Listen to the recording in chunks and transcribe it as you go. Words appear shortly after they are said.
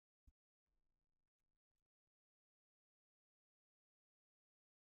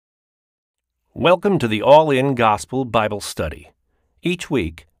Welcome to the All-In Gospel Bible Study. Each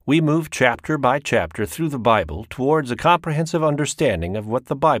week, we move chapter by chapter through the Bible towards a comprehensive understanding of what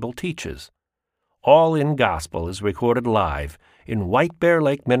the Bible teaches. All-In Gospel is recorded live in White Bear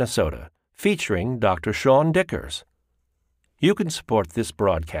Lake, Minnesota, featuring Dr. Sean Dickers. You can support this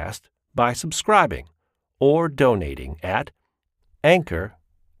broadcast by subscribing or donating at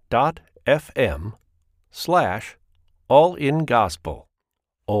anchor.fm/allingospel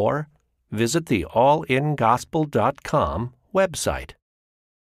or visit the allingospel.com website.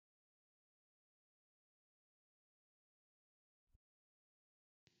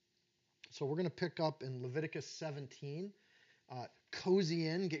 So we're going to pick up in Leviticus 17. Cozy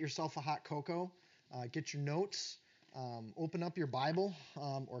in, get yourself a hot cocoa, get your notes, open up your Bible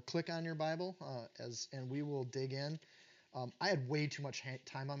or click on your Bible and we will dig in. I had way too much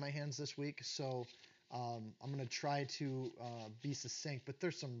time on my hands this week, so I'm going to try to be succinct, but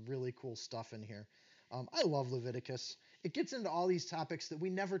there's some really cool stuff in here. I love Leviticus. It gets into all these topics that we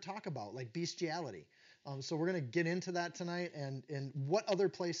never talk about, like bestiality. So we're going to get into that tonight, and what other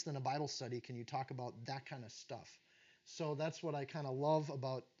place than a Bible study can you talk about that kind of stuff? So that's what I kind of love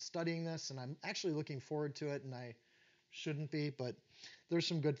about studying this, and I'm actually looking forward to it, and I shouldn't be, but there's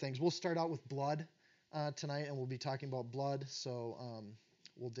some good things. We'll start out with blood tonight, and we'll be talking about blood, so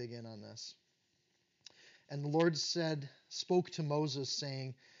we'll dig in on this. And the Lord spoke to Moses,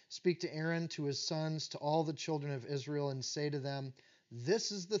 saying, "Speak to Aaron, to his sons, to all the children of Israel, and say to them,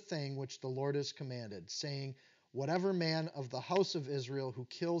 This is the thing which the Lord has commanded, saying, Whatever man of the house of Israel who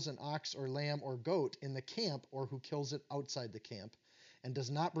kills an ox or lamb or goat in the camp, or who kills it outside the camp, and does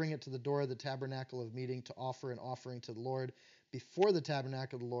not bring it to the door of the tabernacle of meeting to offer an offering to the Lord before the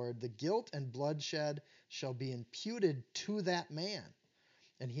tabernacle of the Lord, the guilt and bloodshed shall be imputed to that man.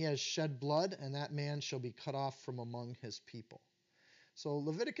 And he has shed blood, and that man shall be cut off from among his people." So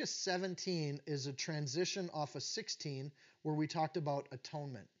Leviticus 17 is a transition off of 16 where we talked about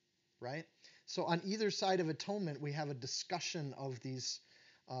atonement, right? So on either side of atonement, we have a discussion of this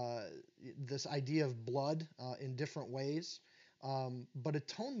idea of blood in different ways. But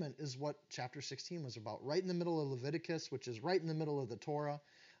atonement is what chapter 16 was about, right in the middle of Leviticus, which is right in the middle of the Torah,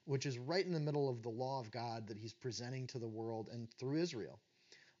 which is right in the middle of the law of God that he's presenting to the world and through Israel.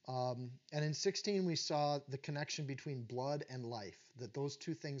 And in 16, we saw the connection between blood and life, that those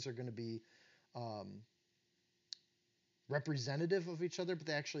two things are going to be representative of each other, but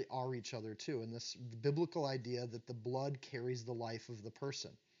they actually are each other too. And this biblical idea that the blood carries the life of the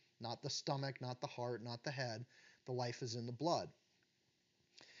person, not the stomach, not the heart, not the head. The life is in the blood.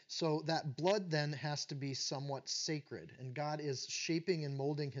 So that blood then has to be somewhat sacred, and God is shaping and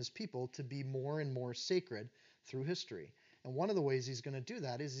molding his people to be more and more sacred through history. And one of the ways he's going to do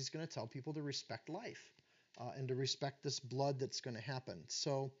that is he's going to tell people to respect life and to respect this blood that's going to happen.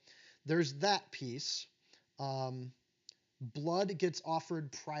 So there's that piece. Blood gets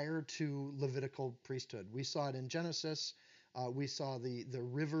offered prior to Levitical priesthood. We saw it in Genesis. We saw the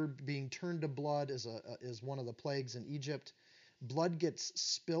river being turned to blood as one of the plagues in Egypt. Blood gets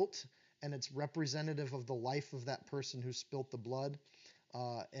spilt, and it's representative of the life of that person who spilt the blood,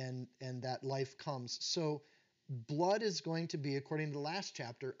 and that life comes. So blood is going to be, according to the last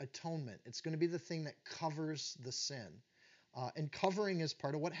chapter, atonement. It's going to be the thing that covers the sin. And covering is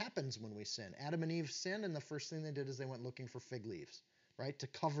part of what happens when we sin. Adam and Eve sinned, and the first thing they did is they went looking for fig leaves, right, to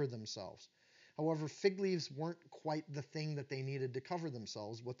cover themselves. However, fig leaves weren't quite the thing that they needed to cover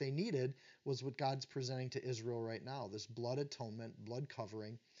themselves. What they needed was what God's presenting to Israel right now, this blood atonement, blood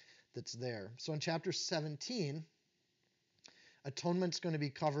covering that's there. So in chapter 17, atonement's going to be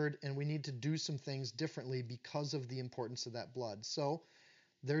covered, and we need to do some things differently because of the importance of that blood. So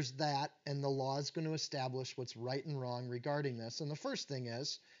there's that, and the law is going to establish what's right and wrong regarding this. And the first thing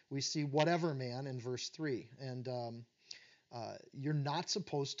is we see whatever man in verse 3. And you're not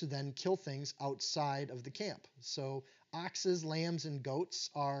supposed to then kill things outside of the camp. So oxes, lambs, and goats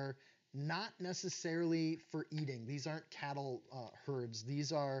are not necessarily for eating. These aren't cattle herds.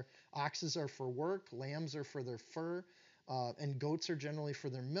 Oxes are for work, lambs are for their fur, and goats are generally for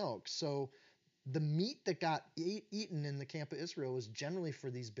their milk. So the meat that got eaten in the camp of Israel was generally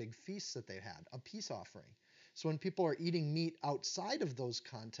for these big feasts that they had, a peace offering. So when people are eating meat outside of those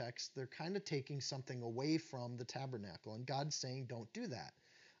contexts, they're kind of taking something away from the tabernacle. And God's saying, don't do that.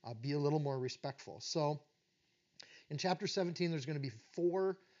 Be a little more respectful. So in chapter 17, there's going to be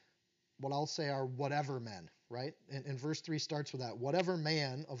 4, what I'll say are whatever men, right? And verse 3 starts with that. Whatever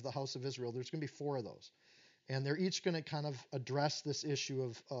man of the house of Israel, there's going to be 4 of those. And they're each going to kind of address this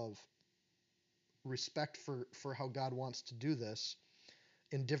issue of respect for how God wants to do this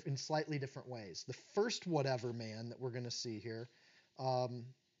in slightly different ways. The first whatever man that we're going to see here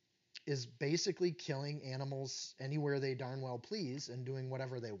is basically killing animals anywhere they darn well please and doing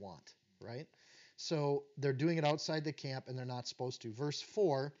whatever they want, right? So they're doing it outside the camp and they're not supposed to. Verse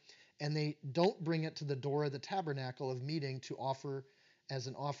 4, and they don't bring it to the door of the tabernacle of meeting to offer as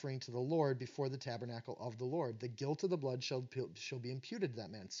an offering to the Lord before the tabernacle of the Lord. The guilt of the blood shall be imputed to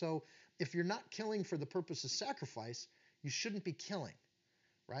that man. So if you're not killing for the purpose of sacrifice, you shouldn't be killing,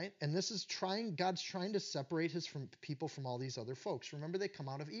 right? And this is God's trying to separate his people from all these other folks. Remember, they come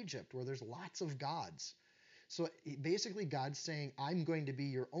out of Egypt where there's lots of gods. So basically, God's saying, I'm going to be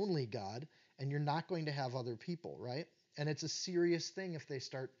your only God, and you're not going to have other people, right? And it's a serious thing if they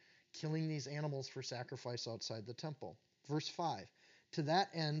start killing these animals for sacrifice outside the temple. Verse 5, to that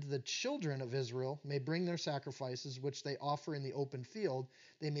end, the children of Israel may bring their sacrifices, which they offer in the open field.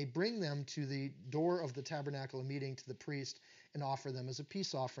 They may bring them to the door of the tabernacle of meeting to the priest and offer them as a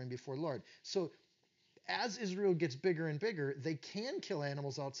peace offering before the Lord. So as Israel gets bigger and bigger, they can kill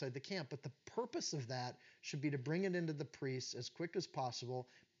animals outside the camp, but the purpose of that should be to bring it into the priests as quick as possible,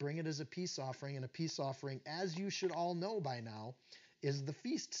 bring it as a peace offering, and a peace offering, as you should all know by now, is the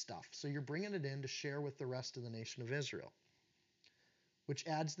feast stuff. So you're bringing it in to share with the rest of the nation of Israel, which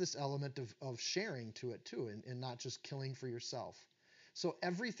adds this element of sharing to it too, and not just killing for yourself. So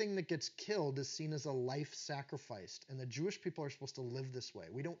everything that gets killed is seen as a life sacrificed, and the Jewish people are supposed to live this way.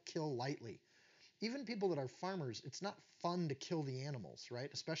 We don't kill lightly. Even people that are farmers, it's not fun to kill the animals, right?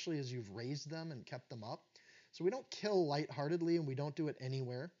 Especially as you've raised them and kept them up. So we don't kill lightheartedly, and we don't do it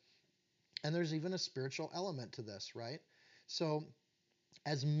anywhere. And there's even a spiritual element to this, right? So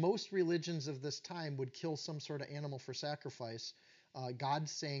as most religions of this time would kill some sort of animal for sacrifice,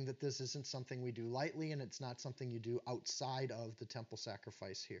 God's saying that this isn't something we do lightly, and it's not something you do outside of the temple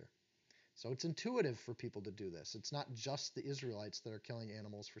sacrifice here. So it's intuitive for people to do this. It's not just the Israelites that are killing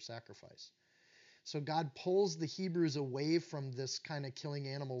animals for sacrifice. So God pulls the Hebrews away from this kind of killing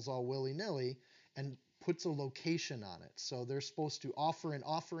animals all willy-nilly and puts a location on it. So they're supposed to offer an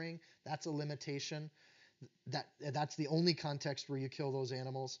offering. That's a limitation. That's the only context where you kill those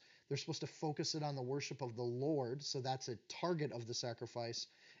animals. They're supposed to focus it on the worship of the Lord, so that's a target of the sacrifice.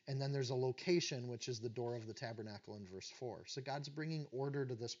 And then there's a location, which is the door of the tabernacle in verse 4. So God's bringing order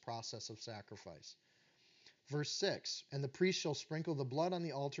to this process of sacrifice. Verse 6, and the priest shall sprinkle the blood on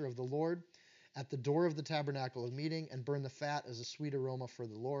the altar of the Lord at the door of the tabernacle of meeting, and burn the fat as a sweet aroma for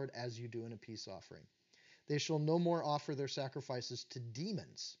the Lord, as you do in a peace offering. They shall no more offer their sacrifices to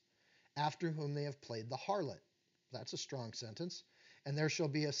demons, after whom they have played the harlot. That's a strong sentence. And there shall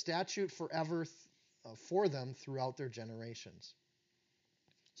be a statute forever for them throughout their generations.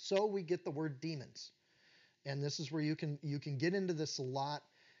 So we get the word demons. And this is where you can get into this a lot.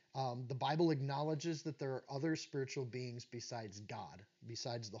 The Bible acknowledges that there are other spiritual beings besides God,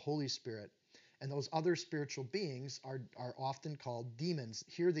 besides the Holy Spirit. And those other spiritual beings are often called demons.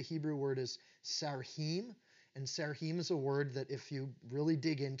 Here the Hebrew word is sarhim. And sarhim is a word that, if you really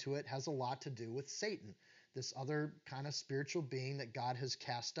dig into it, has a lot to do with Satan, this other kind of spiritual being that God has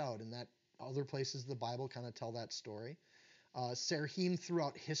cast out. And that other places of the Bible kind of tell that story. Sarhim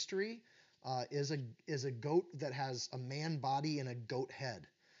throughout history is a goat that has a man body and a goat head.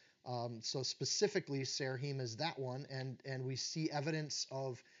 So specifically, Sarhim is that one, and we see evidence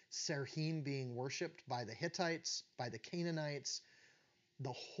of Sarhim being worshipped by the Hittites, by the Canaanites.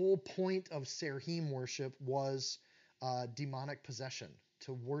 The whole point of Sarhim worship was demonic possession,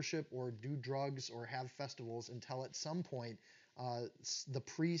 to worship or do drugs or have festivals until at some point the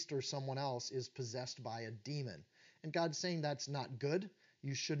priest or someone else is possessed by a demon. And God's saying that's not good.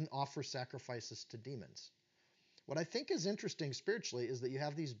 You shouldn't offer sacrifices to demons. What I think is interesting spiritually is that you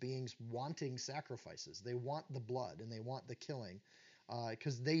have these beings wanting sacrifices. They want the blood and they want the killing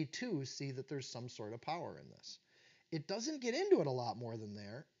because they too see that there's some sort of power in this. It doesn't get into it a lot more than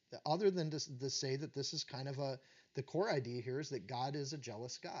there, other than to say that this is kind of the core idea here is that God is a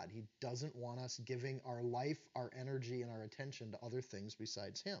jealous God. He doesn't want us giving our life, our energy, and our attention to other things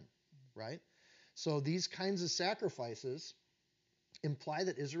besides Him, right? So these kinds of sacrifices imply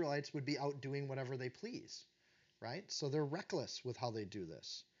that Israelites would be out doing whatever they please, right? So they're reckless with how they do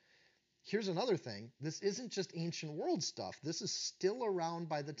this. Here's another thing. This isn't just ancient world stuff. This is still around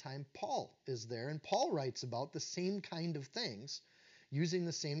by the time Paul is there, and Paul writes about the same kind of things using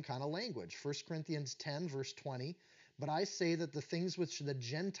the same kind of language. 1 Corinthians 10, verse 20, but I say that the things which the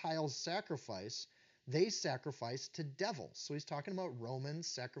Gentiles sacrifice, they sacrifice to devils. So he's talking about Romans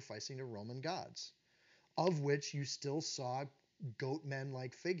sacrificing to Roman gods, of which you still saw goat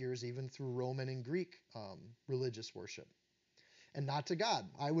men-like figures even through Roman and Greek religious worship. And not to God.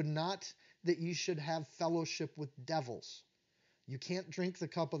 I would not that you should have fellowship with devils. You can't drink the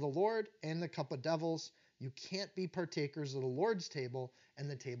cup of the Lord and the cup of devils. You can't be partakers of the Lord's table and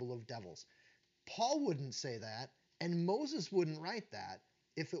the table of devils. Paul wouldn't say that, and Moses wouldn't write that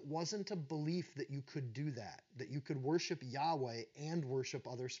if it wasn't a belief that you could do that you could worship Yahweh and worship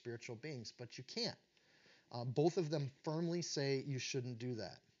other spiritual beings, but you can't. Both of them firmly say you shouldn't do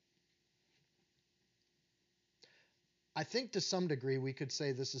that. I think to some degree we could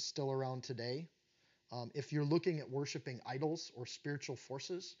say this is still around today. If you're looking at worshiping idols or spiritual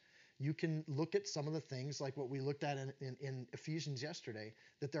forces, you can look at some of the things like what we looked at in Ephesians yesterday,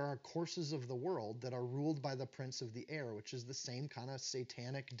 that there are courses of the world that are ruled by the prince of the air, which is the same kind of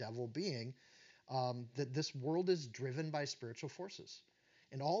satanic devil being, that this world is driven by spiritual forces.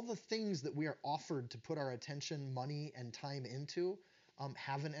 And all the things that we are offered to put our attention, money, and time into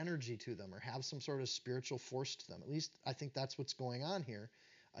have an energy to them or have some sort of spiritual force to them. At least I think that's what's going on here.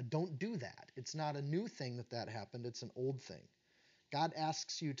 Don't do that. It's not a new thing that happened. It's an old thing. God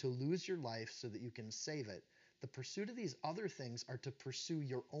asks you to lose your life so that you can save it. The pursuit of these other things are to pursue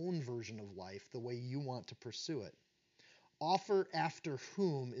your own version of life the way you want to pursue it. Offer after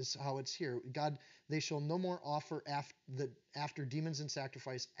whom is how it's here. God, they shall no more offer after demons and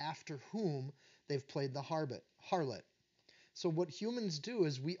sacrifice after whom they've played the harlot. So what humans do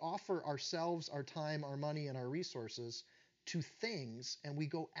is we offer ourselves, our time, our money, and our resources to things, and we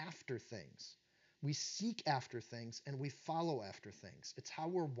go after things. We seek after things, and we follow after things. It's how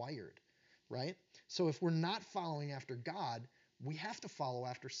we're wired, right? So if we're not following after God, we have to follow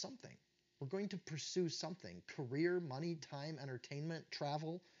after something. We're going to pursue something: career, money, time, entertainment,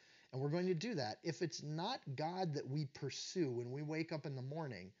 travel, and we're going to do that. If it's not God that we pursue when we wake up in the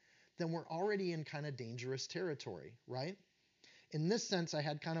morning, then we're already in kind of dangerous territory, right? In this sense, I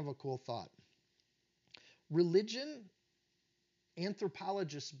had kind of a cool thought. Religion,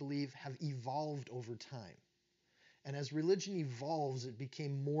 anthropologists believe, have evolved over time. And as religion evolves, it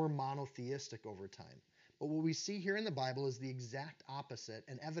became more monotheistic over time. But what we see here in the Bible is the exact opposite,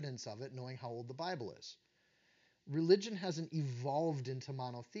 and evidence of it, knowing how old the Bible is. Religion hasn't evolved into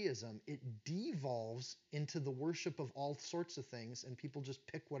monotheism. It devolves into the worship of all sorts of things, and people just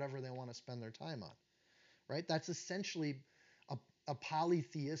pick whatever they want to spend their time on, right? That's essentially a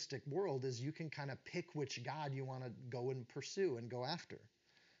polytheistic world, is you can kind of pick which God you want to go and pursue and go after.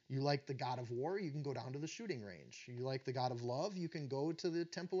 You like the god of war, you can go down to the shooting range. You like the god of love, you can go to the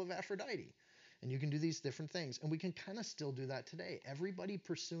temple of Aphrodite. And you can do these different things. And we can kind of still do that today. Everybody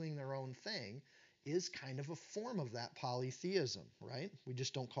pursuing their own thing is kind of a form of that polytheism, right? We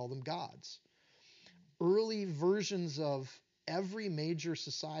just don't call them gods. Early versions of every major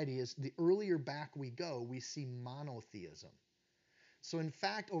society, is the earlier back we go, we see monotheism. So in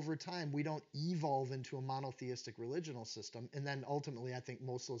fact, over time, we don't evolve into a monotheistic religional system. And then ultimately, I think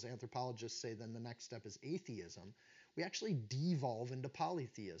most of those anthropologists say then the next step is atheism. We actually devolve into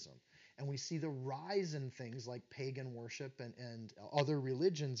polytheism. And we see the rise in things like pagan worship and other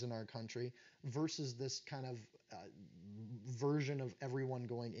religions in our country versus this kind of version of everyone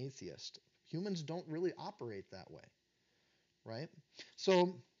going atheist. Humans don't really operate that way, right?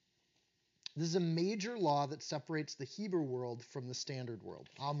 So this is a major law that separates the Hebrew world from the standard world.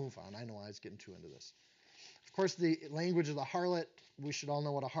 I'll move on. I know I was getting too into this. Of course, the language of the harlot, we should all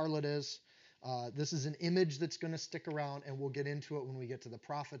know what a harlot is. This is an image that's going to stick around, and we'll get into it when we get to the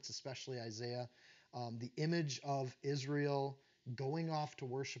prophets, especially Isaiah. The image of Israel going off to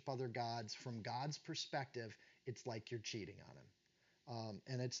worship other gods. From God's perspective, it's like you're cheating on him.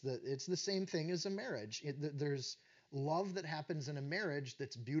 And it's the same thing as a marriage. There's love that happens in a marriage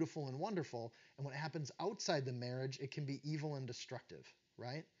that's beautiful and wonderful, and when it happens outside the marriage, it can be evil and destructive,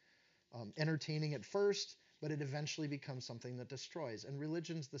 right? Entertaining at first, but it eventually becomes something that destroys. And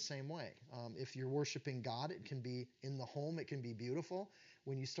religion's the same way. If you're worshiping God, it can be in the home, it can be beautiful.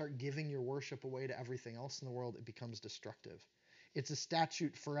 When you start giving your worship away to everything else in the world, it becomes destructive. It's a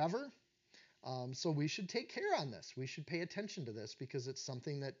statute forever. So we should take care on this. We should pay attention to this because it's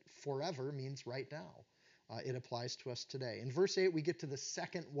something that forever means right now. It applies to us today. In verse 8, we get to the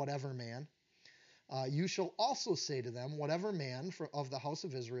second whatever man. You shall also say to them, whatever man of the house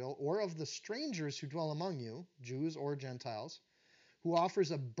of Israel, or of the strangers who dwell among you, Jews or Gentiles, who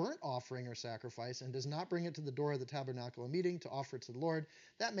offers a burnt offering or sacrifice and does not bring it to the door of the tabernacle of meeting to offer it to the Lord,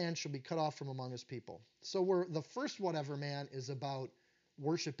 that man shall be cut off from among his people. So the first whatever man is about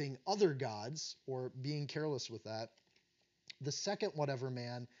worshiping other gods or being careless with that. The second whatever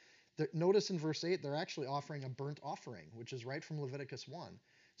man, notice in verse 8, they're actually offering a burnt offering, which is right from Leviticus 1.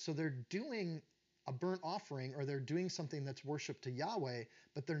 So they're doing a burnt offering, or they're doing something that's worship to Yahweh,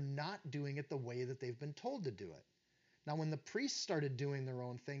 but they're not doing it the way that they've been told to do it. Now, when the priests started doing their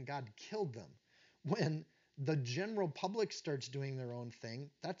own thing, God killed them. When the general public starts doing their own thing,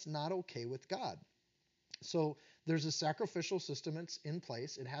 that's not okay with God. So there's a sacrificial system that's in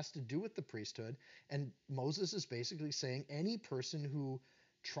place. It has to do with the priesthood. And Moses is basically saying any person who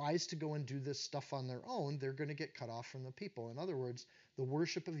tries to go and do this stuff on their own, they're going to get cut off from the people. In other words, the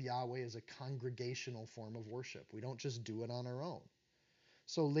worship of Yahweh is a congregational form of worship. We don't just do it on our own.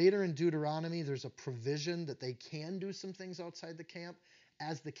 So later in Deuteronomy, there's a provision that they can do some things outside the camp.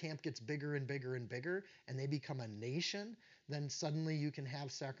 As the camp gets bigger and bigger and bigger, and they become a nation, then suddenly you can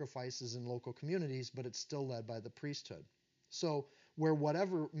have sacrifices in local communities, but it's still led by the priesthood. So where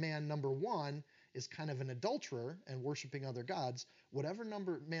whatever man number one is kind of an adulterer and worshiping other gods, whatever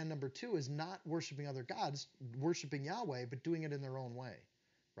man number two is not worshiping other gods, worshiping Yahweh, but doing it in their own way,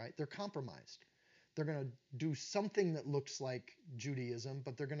 right? They're compromised. They're going to do something that looks like Judaism,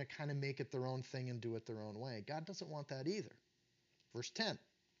 but they're going to kind of make it their own thing and do it their own way. God doesn't want that either. Verse 10.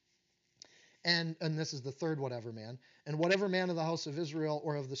 And this is the third whatever man. And whatever man of the house of Israel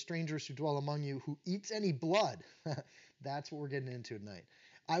or of the strangers who dwell among you who eats any blood, that's what we're getting into tonight.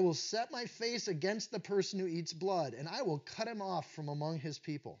 I will set my face against the person who eats blood, and I will cut him off from among his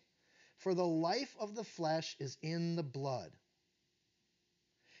people. For the life of the flesh is in the blood.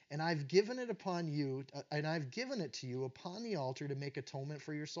 And I've given it to you upon the altar to make atonement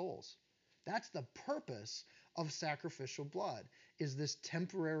for your souls. That's the purpose of sacrificial blood, is this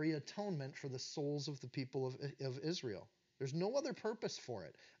temporary atonement for the souls of the people of Israel. There's no other purpose for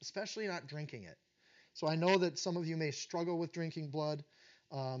it, especially not drinking it. So I know that some of you may struggle with drinking blood,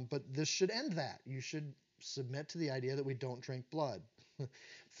 but this should end that. You should submit to the idea that we don't drink blood.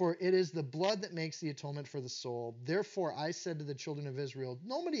 For it is the blood that makes the atonement for the soul. Therefore I said to the children of Israel,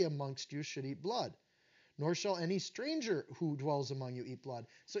 nobody amongst you should eat blood, nor shall any stranger who dwells among you eat blood.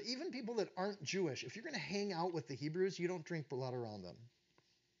 So even people that aren't Jewish, if you're going to hang out with the Hebrews, you don't drink blood around them.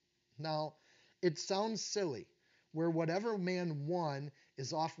 Now, it sounds silly, where whatever man one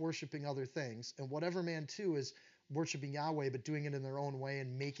is off worshiping other things, and whatever man two is worshiping Yahweh but doing it in their own way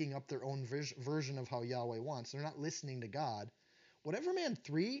and making up their own version of how Yahweh wants. They're not listening to God. Whatever man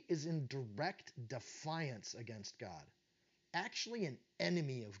three is in direct defiance against God, actually an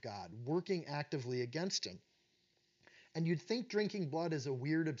enemy of God, working actively against him. And you'd think drinking blood is a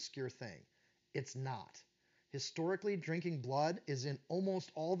weird, obscure thing. It's not. Historically, drinking blood is in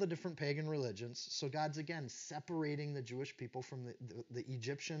almost all the different pagan religions. So God's, again, separating the Jewish people from the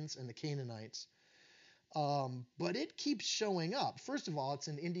Egyptians and the Canaanites. But it keeps showing up. First of all, it's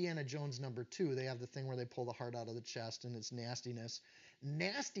in Indiana Jones #2. They have the thing where they pull the heart out of the chest, and it's nastiness.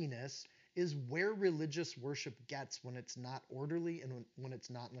 Nastiness is where religious worship gets when it's not orderly and when it's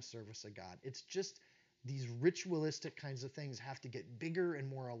not in the service of God. It's just these ritualistic kinds of things have to get bigger and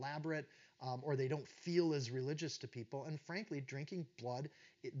more elaborate, or they don't feel as religious to people. And frankly, drinking blood,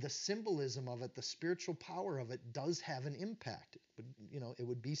 the symbolism of it, the spiritual power of it does have an impact. It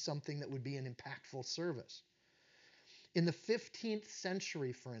would be something that would be an impactful service. In the 15th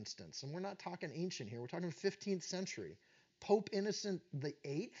century, for instance, and we're not talking ancient here, we're talking 15th century, Pope Innocent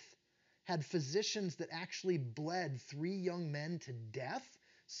VIII had physicians that actually bled 3 young men to death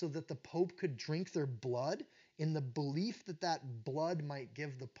so that the Pope could drink their blood in the belief that that blood might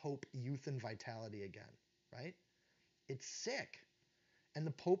give the Pope youth and vitality again, right? It's sick. And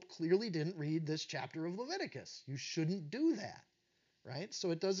the Pope clearly didn't read this chapter of Leviticus. You shouldn't do that, right?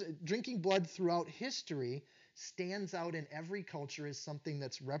 So drinking blood throughout history stands out in every culture as something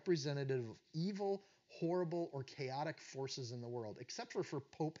that's representative of evil, horrible, or chaotic forces in the world, except for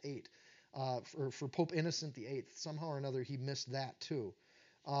Pope VIII, for Pope Innocent VIII. Somehow or another, he missed that too.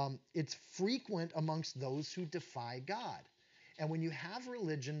 It's frequent amongst those who defy God. And when you have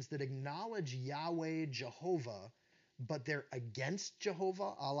religions that acknowledge Yahweh, Jehovah, but they're against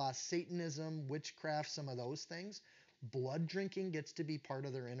Jehovah, a la Satanism, witchcraft, some of those things, blood drinking gets to be part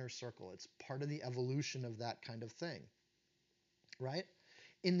of their inner circle. It's part of the evolution of that kind of thing, right?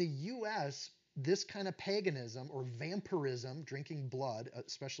 In the U.S., this kind of paganism or vampirism, drinking blood,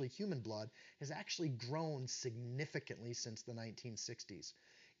 especially human blood, has actually grown significantly since the 1960s.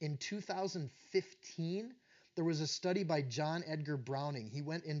 In 2015, there was a study by John Edgar Browning. He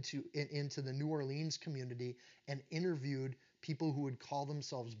went into the New Orleans community and interviewed people who would call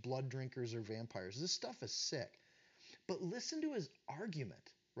themselves blood drinkers or vampires. This stuff is sick. But listen to his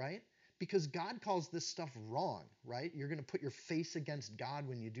argument, right? Because God calls this stuff wrong, right? You're going to put your face against God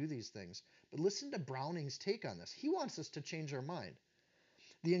when you do these things. But listen to Browning's take on this. He wants us to change our mind.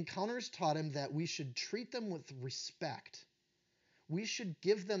 The encounters taught him that we should treat them with respect. We should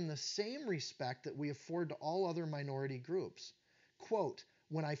give them the same respect that we afford to all other minority groups. Quote,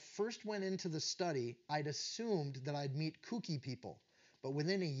 when I first went into the study, I'd assumed that I'd meet kooky people. But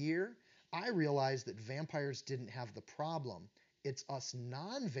within a year, I realized that vampires didn't have the problem. It's us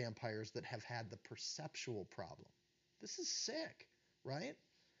non-vampires that have had the perceptual problem. This is sick, right?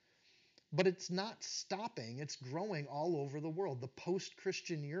 But it's not stopping, it's growing all over the world. The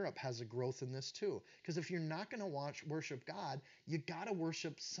post-Christian Europe has a growth in this too. Because if you're not going to worship God, you got to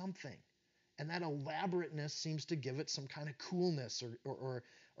worship something. And that elaborateness seems to give it some kind of coolness or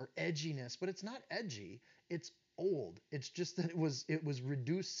edginess, but it's not edgy, it's old. It's just that it was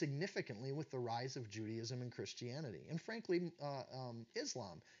reduced significantly with the rise of Judaism and Christianity. And frankly,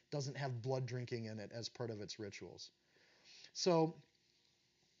 Islam doesn't have blood drinking in it as part of its rituals. So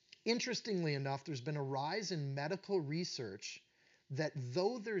interestingly enough, there's been a rise in medical research that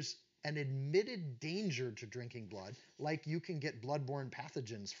though there's an admitted danger to drinking blood, like you can get bloodborne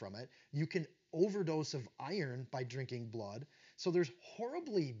pathogens from it, you can overdose of iron by drinking blood. So there's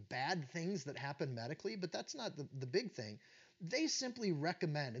horribly bad things that happen medically, but that's not the big thing. They simply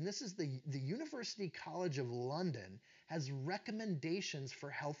recommend, and this is the University College of London has recommendations for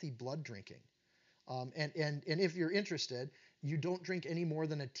healthy blood drinking. And if you're interested, you don't drink any more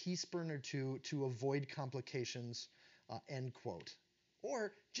than a teaspoon or two to avoid complications, end quote.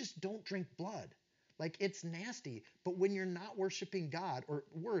 Or just don't drink blood. Like, it's nasty. But when you're not worshiping God, or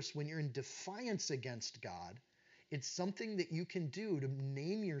worse, when you're in defiance against God, it's something that you can do to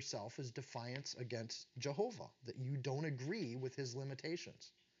name yourself as defiance against Jehovah, that you don't agree with his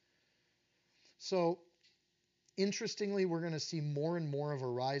limitations. So, interestingly, we're going to see more and more of a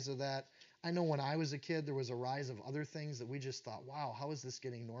rise of that. I know when I was a kid, there was a rise of other things that we just thought, wow, how is this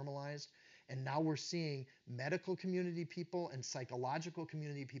getting normalized? And now we're seeing medical community people and psychological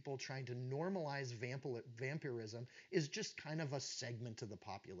community people trying to normalize vampirism is just kind of a segment of the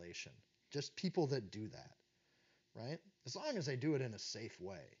population. Just people that do that, right? As long as they do it in a safe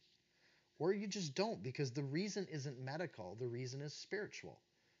way. Or you just don't, because the reason isn't medical, the reason is spiritual.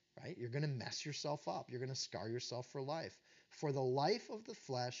 Right? You're going to mess yourself up. You're going to scar yourself for life. For the life of the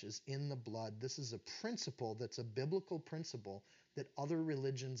flesh is in the blood. This is a principle that's a biblical principle that other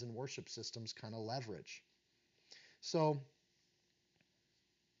religions and worship systems kind of leverage. So,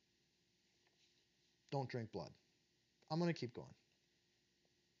 don't drink blood. I'm going to keep going.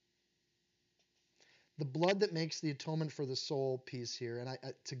 The blood that makes the atonement for the soul piece here, and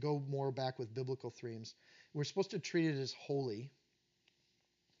to go more back with biblical themes, we're supposed to treat it as holy.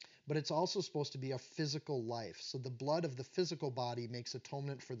 But it's also supposed to be a physical life. So the blood of the physical body makes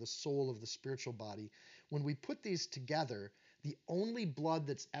atonement for the soul of the spiritual body. When we put these together, the only blood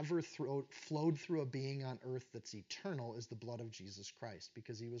that's ever flowed through a being on earth that's eternal is the blood of Jesus Christ,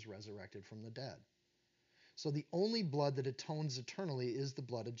 because he was resurrected from the dead. So the only blood that atones eternally is the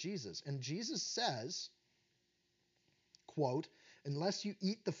blood of Jesus. And Jesus says, quote, "Unless you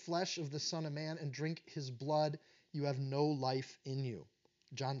eat the flesh of the Son of Man and drink his blood, you have no life in you."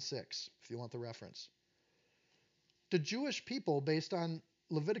 John 6, if you want the reference. The Jewish people, based on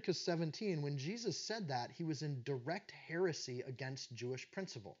Leviticus 17, when Jesus said that, he was in direct heresy against Jewish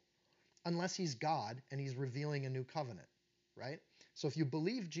principle, unless he's God and he's revealing a new covenant, right? So if you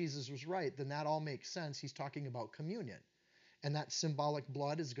believe Jesus was right, then that all makes sense. He's talking about communion. And that symbolic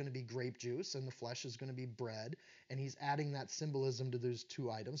blood is going to be grape juice and the flesh is going to be bread. And he's adding that symbolism to those two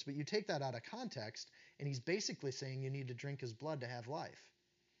items. But you take that out of context, and he's basically saying you need to drink his blood to have life,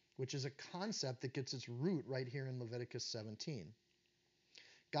 which is a concept that gets its root right here in Leviticus 17.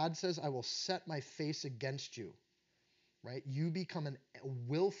 God says, "I will set my face against you," right? You become a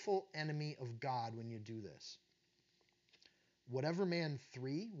willful enemy of God when you do this. Whatever man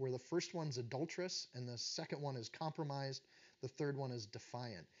 3, where the first one's adulterous and the second one is compromised, the third one is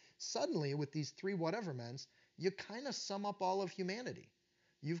defiant. Suddenly, with these 3 whatever men's, you kind of sum up all of humanity.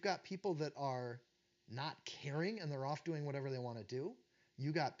 You've got people that are not caring and they're off doing whatever they want to do.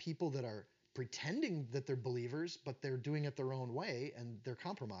 You got people that are pretending that they're believers, but they're doing it their own way and they're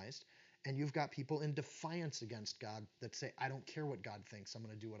compromised. And you've got people in defiance against God that say, I don't care what God thinks, I'm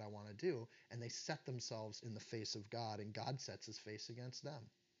going to do what I want to do. And they set themselves in the face of God, and God sets his face against them.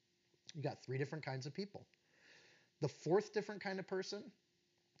 You got 3 different kinds of people. The 4th different kind of person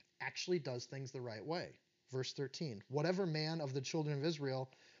actually does things the right way. Verse 13, "Whatever man of the children of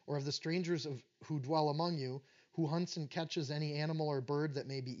Israel or of the strangers who dwell among you, who hunts and catches any animal or bird that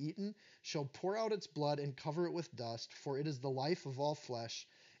may be eaten, shall pour out its blood and cover it with dust, for it is the life of all flesh.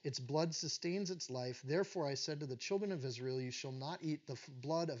 Its blood sustains its life. Therefore I said to the children of Israel, you shall not eat the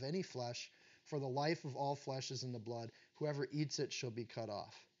blood of any flesh, for the life of all flesh is in the blood. Whoever eats it shall be cut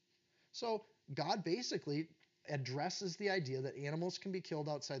off." So God basically addresses the idea that animals can be killed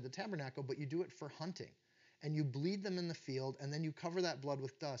outside the tabernacle, but you do it for hunting. And you bleed them in the field, and then you cover that blood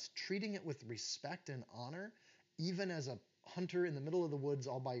with dust, treating it with respect and honor, even as a hunter in the middle of the woods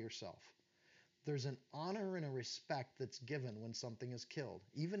all by yourself. There's an honor and a respect that's given when something is killed,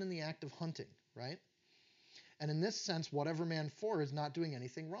 even in the act of hunting, right? And in this sense, whatever man for is not doing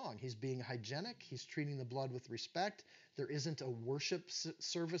anything wrong. He's being hygienic. He's treating the blood with respect. There isn't a worship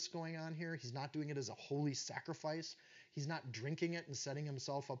service going on here. He's not doing it as a holy sacrifice. He's not drinking it and setting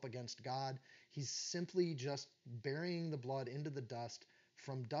himself up against God. He's simply just burying the blood into the dust.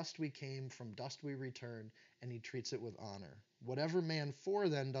 From dust we came, from dust we return, and he treats it with honor. Whatever man for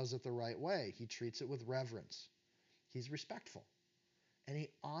then does it the right way. He treats it with reverence. He's respectful. And he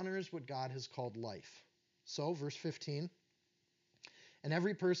honors what God has called life. So, verse 15, and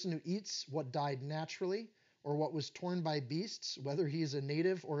every person who eats what died naturally or what was torn by beasts, whether he is a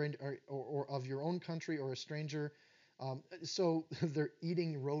native or of your own country or a stranger, so they're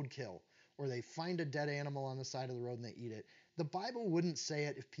eating roadkill, or they find a dead animal on the side of the road and they eat it. The Bible wouldn't say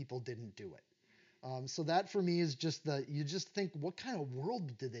it if people didn't do it. So that for me is just you just think, what kind of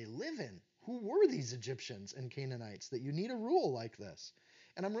world did they live in? Who were these Egyptians and Canaanites that you need a rule like this?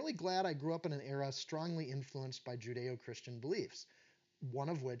 And I'm really glad I grew up in an era strongly influenced by Judeo-Christian beliefs, one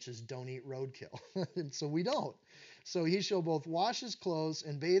of which is don't eat roadkill. And so we don't. So he shall both wash his clothes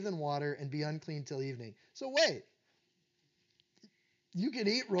and bathe in water and be unclean till evening. So wait, you can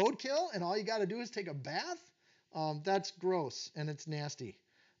eat roadkill and all you got to do is take a bath? That's gross and it's nasty.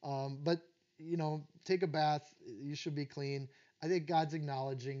 But, take a bath. You should be clean. I think God's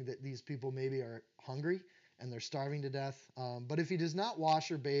acknowledging that these people maybe are hungry and they're starving to death. But if he does not wash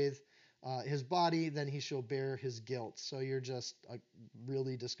or bathe his body, then he shall bear his guilt. So you're just a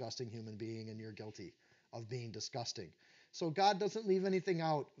really disgusting human being and you're guilty of being disgusting. So God doesn't leave anything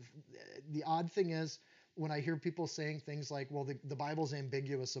out. The odd thing is when I hear people saying things like, well, the Bible's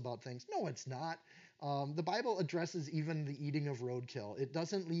ambiguous about things. No, it's not. The Bible addresses even the eating of roadkill. It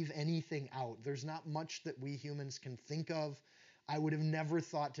doesn't leave anything out. There's not much that we humans can think of. I would have never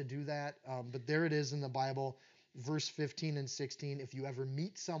thought to do that, but there it is in the Bible, verse 15 and 16. If you ever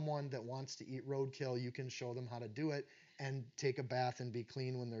meet someone that wants to eat roadkill, you can show them how to do it and take a bath and be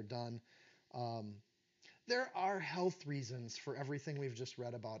clean when they're done. There are health reasons for everything we've just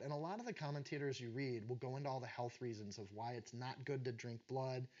read about, and a lot of the commentators you read will go into all the health reasons of why it's not good to drink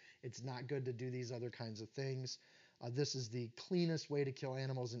blood, it's not good to do these other kinds of things. This is the cleanest way to kill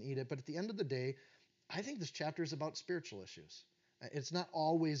animals and eat it, but at the end of the day, I think this chapter is about spiritual issues. It's not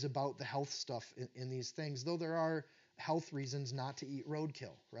always about the health stuff in these things, though there are health reasons not to eat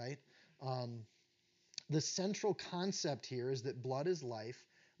roadkill, right? The central concept here is that blood is life,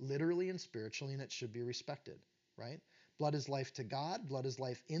 literally and spiritually, and it should be respected, right? Blood is life to God. Blood is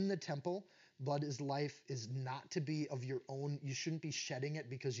life in the temple. Blood is life is not to be of your own. You shouldn't be shedding it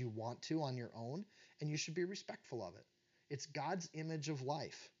because you want to on your own, and you should be respectful of it. It's God's image of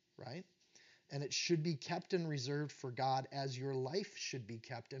life, right? And it should be kept and reserved for God as your life should be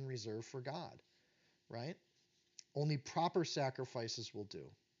kept and reserved for God, right? Only proper sacrifices will do.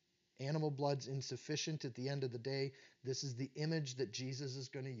 Animal blood's insufficient at the end of the day. This is the image that Jesus is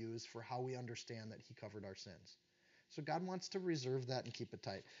going to use for how we understand that he covered our sins. So God wants to reserve that and keep it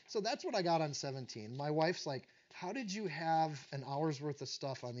tight. So that's what I got on 17. My wife's like, how did you have an hour's worth of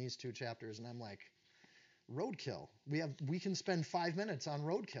stuff on these two chapters? And I'm like, roadkill. We can spend 5 minutes on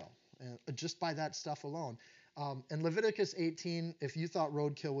roadkill just by that stuff alone. And Leviticus 18, if you thought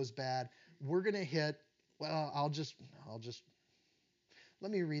roadkill was bad, we're going to hit, well, I'll just let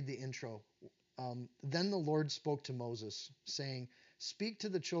me read the intro. Then the Lord spoke to Moses, saying, speak to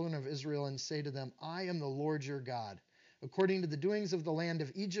the children of Israel and say to them, I am the Lord your God. According to the doings of the land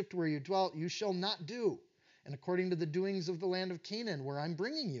of Egypt where you dwelt, you shall not do. And according to the doings of the land of Canaan where I'm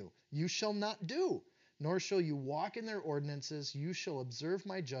bringing you, you shall not do. Nor shall you walk in their ordinances. You shall observe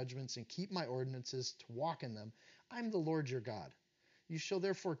my judgments and keep my ordinances to walk in them. I'm the Lord your God. You shall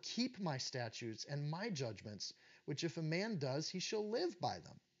therefore keep my statutes and my judgments, which if a man does, he shall live by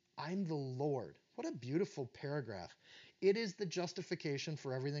them. I'm the Lord. What a beautiful paragraph. It is the justification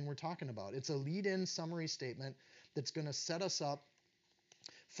for everything we're talking about. It's a lead-in summary statement that's going to set us up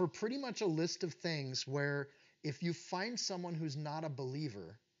for pretty much a list of things where if you find someone who's not a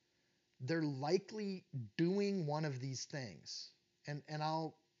believer, they're likely doing one of these things. And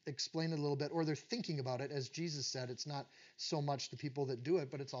I'll explain it a little bit, or they're thinking about it. As Jesus said, it's not so much the people that do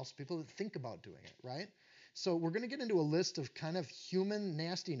it, but it's also people that think about doing it, right? So we're going to get into a list of kind of human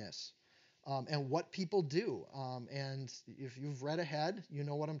nastiness and what people do. And if you've read ahead, you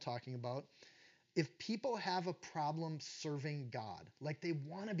know what I'm talking about. If people have a problem serving God, like they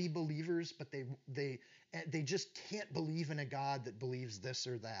want to be believers, but they just can't believe in a God that believes this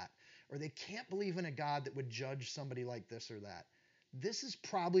or that, or they can't believe in a God that would judge somebody like this or that, this is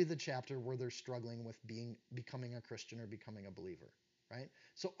probably the chapter where they're struggling with becoming a Christian or becoming a believer, right?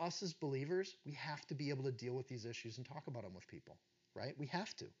 So us as believers, we have to be able to deal with these issues and talk about them with people, right? We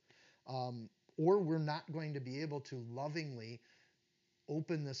have to. Or we're not going to be able to lovingly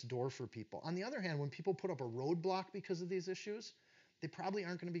open this door for people. On the other hand, when people put up a roadblock because of these issues, they probably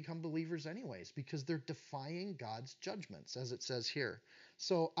aren't going to become believers anyways because they're defying God's judgments, as it says here.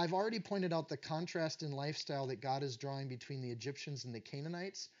 So I've already pointed out the contrast in lifestyle that God is drawing between the Egyptians and the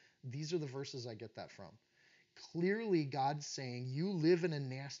Canaanites. These are the verses I get that from. Clearly, God's saying, you live in a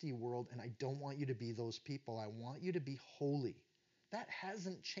nasty world, and I don't want you to be those people. I want you to be holy. That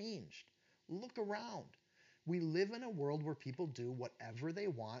hasn't changed. Look around. We live in a world where people do whatever they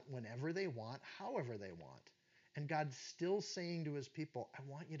want, whenever they want, however they want. And God's still saying to his people, I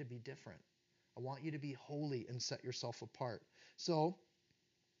want you to be different. I want you to be holy and set yourself apart. So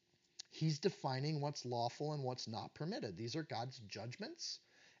he's defining what's lawful and what's not permitted. These are God's judgments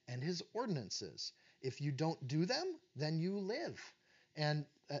and his ordinances. If you don't do them, then you live. And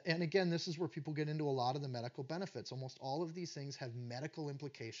again, this is where people get into a lot of the medical benefits. Almost all of these things have medical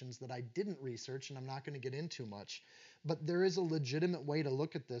implications that I didn't research, and I'm not going to get into much. But there is a legitimate way to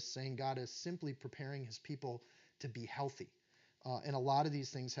look at this, saying God is simply preparing his people to be healthy. And a lot of these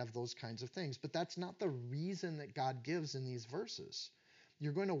things have those kinds of things. But that's not the reason that God gives in these verses.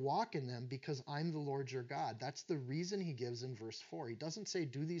 You're going to walk in them because I'm the Lord your God. That's the reason he gives in verse 4. He doesn't say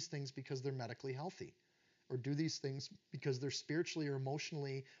do these things because they're medically healthy or do these things because they're spiritually or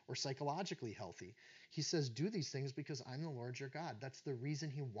emotionally or psychologically healthy. He says do these things because I'm the Lord your God. That's the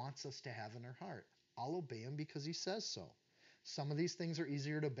reason he wants us to have in our heart. I'll obey him because he says so. Some of these things are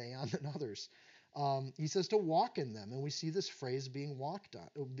easier to obey on than others. He says to walk in them, and we see this phrase being walked on,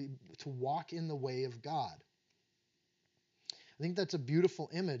 to walk in the way of God. I think that's a beautiful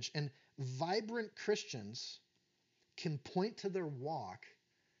image, and vibrant Christians can point to their walk,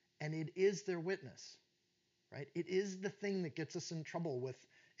 and it is their witness, right? It is the thing that gets us in trouble with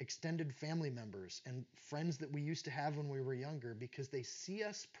extended family members and friends that we used to have when we were younger because they see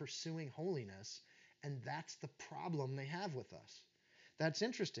us pursuing holiness, and that's the problem they have with us. That's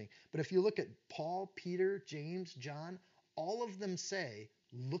interesting. But if you look at Paul, Peter, James, John, all of them say,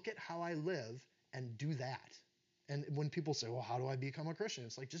 look at how I live and do that. And when people say, well, how do I become a Christian?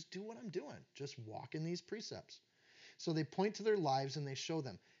 It's like, just do what I'm doing. Just walk in these precepts. So they point to their lives and they show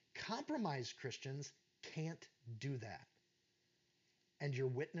them. Compromised Christians can't do that. And your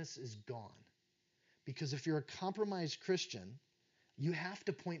witness is gone. Because if you're a compromised Christian, you have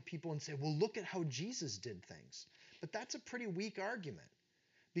to point people and say, well, look at how Jesus did things. But that's a pretty weak argument.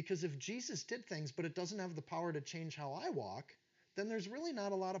 Because if Jesus did things, but it doesn't have the power to change how I walk, then there's really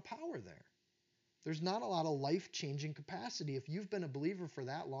not a lot of power there. There's not a lot of life-changing capacity. If you've been a believer for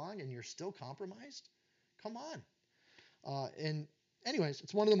that long and you're still compromised, come on. And anyways,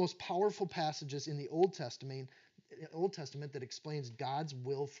 it's one of the most powerful passages in the Old Testament that explains God's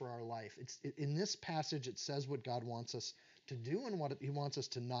will for our life. In this passage, it says what God wants us to do and what he wants us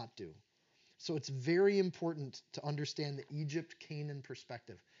to not do. So it's very important to understand the Egypt-Canaan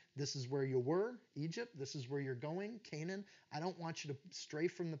perspective. This is where you were, Egypt. This is where you're going, Canaan. I don't want you to stray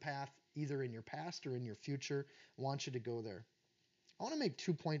from the path either in your past or in your future. I want you to go there. I want to make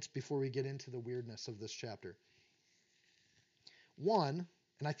 2 points before we get into the weirdness of this chapter. One,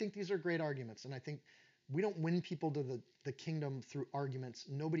 and I think these are great arguments, and I think we don't win people to the kingdom through arguments.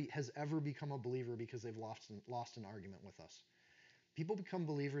 Nobody has ever become a believer because they've lost an argument with us. People become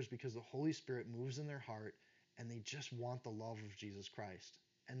believers because the Holy Spirit moves in their heart and they just want the love of Jesus Christ.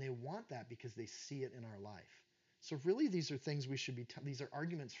 And they want that because they see it in our life. So really these are things we should be, these are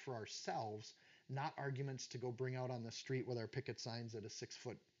arguments for ourselves, not arguments to go bring out on the street with our picket signs at a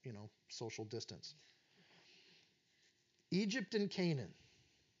 6-foot, social distance. Egypt and Canaan.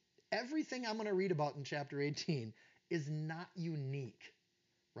 Everything I'm going to read about in chapter 18 is not unique,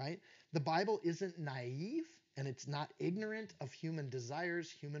 right? The Bible isn't naive. And it's not ignorant of human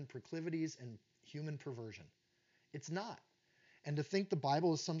desires, human proclivities, and human perversion. It's not. And to think the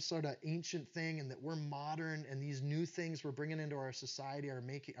Bible is some sort of ancient thing and that we're modern and these new things we're bringing into our society are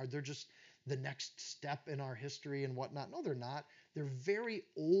they're just the next step in our history and whatnot. No, they're not. They're very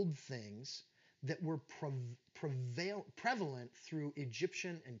old things that were prevalent through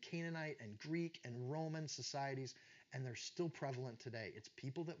Egyptian and Canaanite and Greek and Roman societies, and they're still prevalent today. It's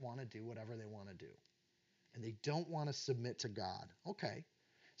people that want to do whatever they want to do. And they don't want to submit to God. Okay,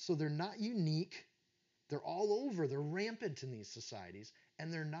 so they're not unique. They're all over. They're rampant in these societies,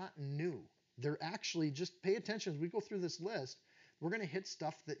 and they're not new. They're actually, just pay attention as we go through this list, we're going to hit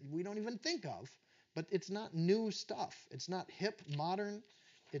stuff that we don't even think of, but it's not new stuff. It's not hip, modern.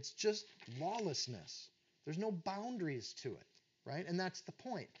 It's just lawlessness. There's no boundaries to it, right? And that's the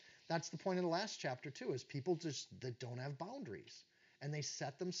point. That's the point of the last chapter too, is people just that don't have boundaries. and they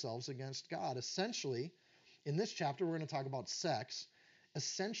set themselves against God. Essentially, in this chapter, we're going to talk about sex.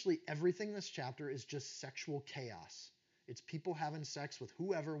 Essentially, everything in this chapter is just sexual chaos. It's people having sex with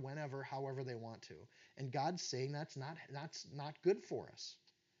whoever, whenever, however they want to. And God's saying that's not good for us.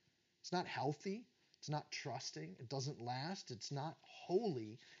 It's not healthy. It's not trusting. It doesn't last. It's not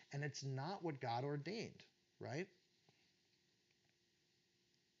holy. And it's not what God ordained, right?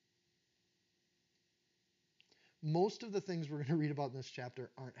 Most of the things we're going to read about in this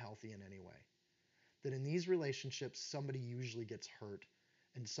chapter aren't healthy in any way. That in these relationships, somebody usually gets hurt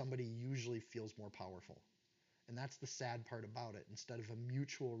and somebody usually feels more powerful. And that's the sad part about it. Instead of a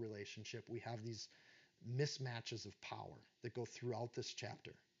mutual relationship, we have these mismatches of power that go throughout this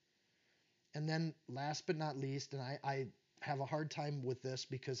chapter. And then last but not least, and I have a hard time with this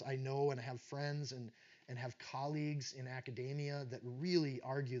because I know and I have friends and have colleagues in academia that really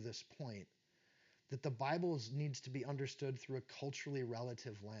argue this point, that the Bible needs to be understood through a culturally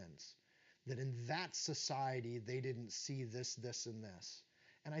relative lens. That in that society, they didn't see this, this, and this.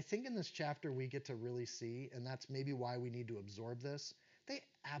 And I think in this chapter we get to really see, and that's maybe why we need to absorb this, they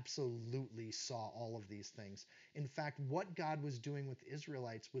absolutely saw all of these things. In fact, what God was doing with the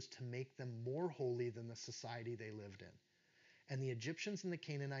Israelites was to make them more holy than the society they lived in. And the Egyptians and the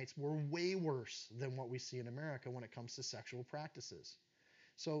Canaanites were way worse than what we see in America when it comes to sexual practices.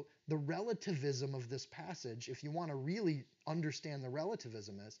 So the relativism of this passage, if you want to really understand the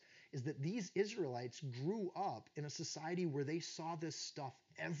relativism is that these Israelites grew up in a society where they saw this stuff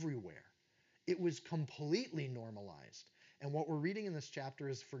everywhere. It was completely normalized. And what we're reading in this chapter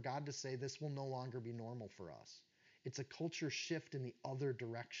is for God to say this will no longer be normal for us. It's a culture shift in the other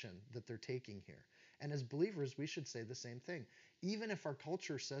direction that they're taking here. And as believers, we should say the same thing. Even if our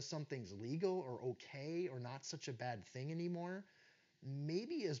culture says something's legal or okay or not such a bad thing anymore,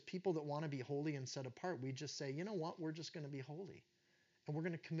 maybe as people that want to be holy and set apart, we just say, you know what, we're just going to be holy. And we're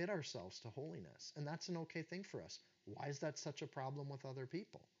going to commit ourselves to holiness. And that's an okay thing for us. Why is that such a problem with other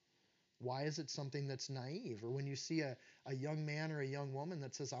people? Why is it something that's naive? Or when you see a young man or a young woman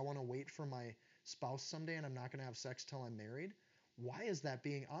that says, I want to wait for my spouse someday and I'm not going to have sex till I'm married, why is that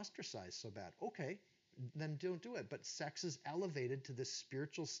being ostracized so bad? Okay, then don't do it. But sex is elevated to this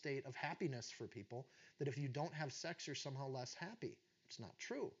spiritual state of happiness for people that if you don't have sex, you're somehow less happy. It's not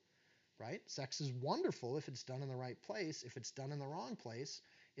true, right? Sex is wonderful if it's done in the right place. If it's done in the wrong place,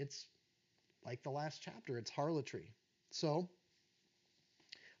 it's like the last chapter, it's harlotry. So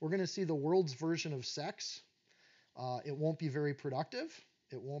we're going to see the world's version of sex. It won't be very productive.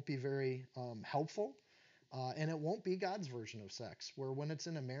 It won't be very helpful. And it won't be God's version of sex, where when it's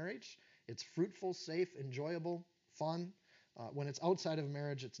in a marriage, it's fruitful, safe, enjoyable, fun. When it's outside of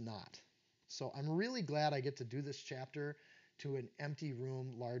marriage, it's not. So I'm really glad I get to do this chapter to an empty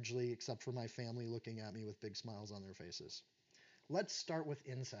room, largely, except for my family looking at me with big smiles on their faces. Let's start with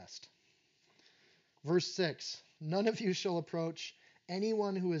incest. Verse 6, none of you shall approach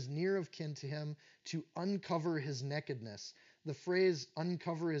anyone who is near of kin to him to uncover his nakedness. The phrase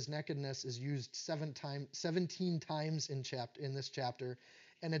uncover his nakedness is used 17 times in this chapter,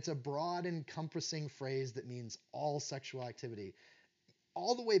 and it's a broad, encompassing phrase that means all sexual activity.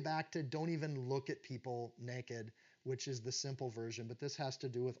 All the way back to don't even look at people naked, which is the simple version, but this has to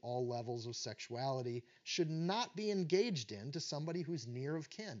do with all levels of sexuality, should not be engaged in to somebody who's near of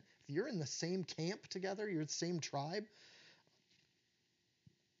kin. If you're in the same camp together, you're the same tribe,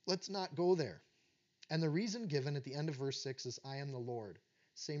 let's not go there. And the reason given at the end of verse 6 is, I am the Lord.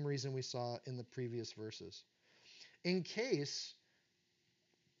 Same reason we saw in the previous verses. In case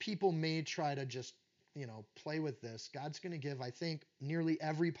people may try to just, play with this, God's going to give, I think, nearly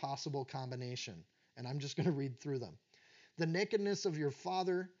every possible combination. And I'm just going to read through them. The nakedness of your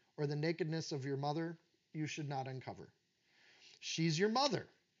father or the nakedness of your mother, you should not uncover. She's your mother.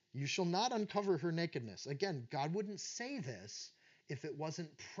 You shall not uncover her nakedness. Again, God wouldn't say this if it wasn't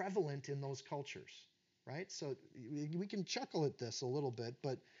prevalent in those cultures, right? So we can chuckle at this a little bit,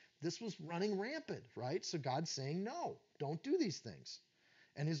 but this was running rampant, right? So God's saying, no, don't do these things.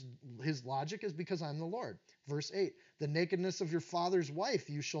 And his logic is because I'm the Lord. Verse 8, the nakedness of your father's wife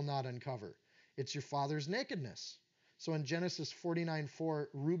you shall not uncover. It's your father's nakedness. So in Genesis 49:4,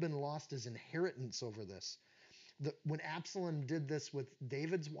 Reuben lost his inheritance over this. When Absalom did this with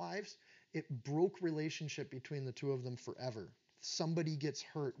David's wives, it broke relationship between the two of them forever. Somebody gets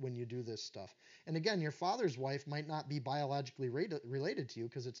hurt when you do this stuff. And again, your father's wife might not be biologically related to you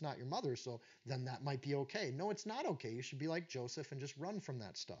because it's not your mother, so then that might be okay. No, it's not okay. You should be like Joseph and just run from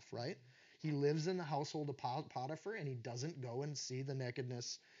that stuff, right? He lives in the household of Potiphar, and he doesn't go and see the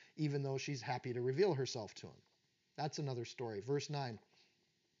nakedness, even though she's happy to reveal herself to him. That's another story. Verse 9,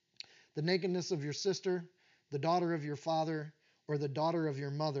 the nakedness of your sister, the daughter of your father, or the daughter of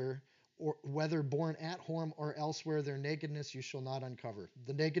your mother, or whether born at home or elsewhere, their nakedness you shall not uncover.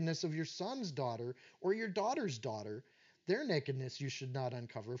 The nakedness of your son's daughter or your daughter's daughter, their nakedness you should not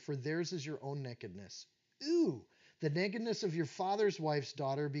uncover, for theirs is your own nakedness. Ooh, the nakedness of your father's wife's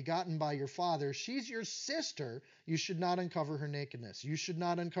daughter, begotten by your father, she's your sister, you should not uncover her nakedness. You should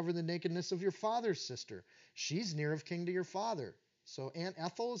not uncover the nakedness of your father's sister. She's near of kin to your father. So Aunt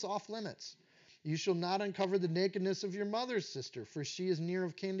Ethel is off limits. You shall not uncover the nakedness of your mother's sister, for she is near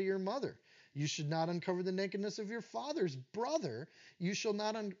of kin to your mother. You should not uncover the nakedness of your father's brother. You shall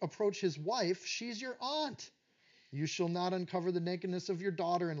not approach his wife. She's your aunt. You shall not uncover the nakedness of your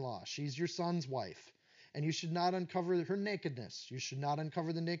daughter-in-law. She's your son's wife. And you should not uncover her nakedness. You should not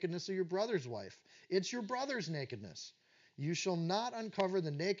uncover the nakedness of your brother's wife. It's your brother's nakedness. You shall not uncover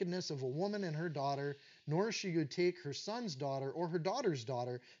the nakedness of a woman and her daughter, nor shall you take her son's daughter or her daughter's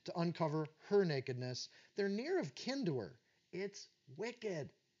daughter to uncover her nakedness. They're near of kin to her. It's wicked.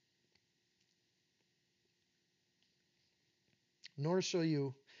 Nor shall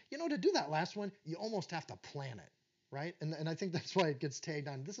you, to do that last one, you almost have to plan it, right? And I think that's why it gets tagged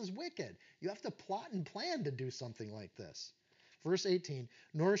on. This is wicked. You have to plot and plan to do something like this. Verse 18,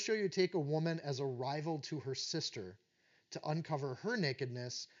 nor shall you take a woman as a rival to her sister to uncover her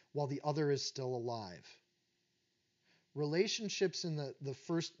nakedness while the other is still alive. Relationships in the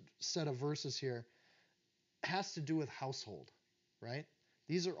first set of verses here has to do with household, right?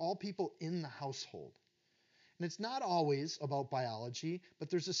 These are all people in the household. And it's not always about biology, but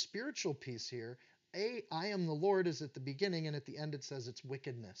there's a spiritual piece here. I am the Lord is at the beginning, and at the end it says it's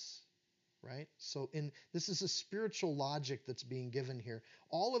wickedness, right? So this is a spiritual logic that's being given here.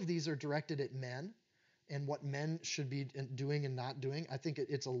 All of these are directed at men and what men should be doing and not doing. I think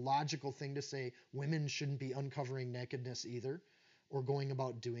it's a logical thing to say women shouldn't be uncovering nakedness either or going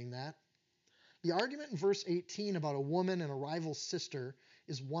about doing that. The argument in verse 18 about a woman and a rival sister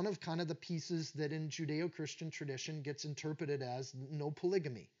is one of kind of the pieces that in Judeo-Christian tradition gets interpreted as no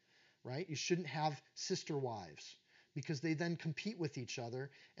polygamy, right? You shouldn't have sister wives because they then compete with each other,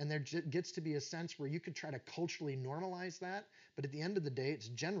 and there gets to be a sense where you could try to culturally normalize that, but at the end of the day, it's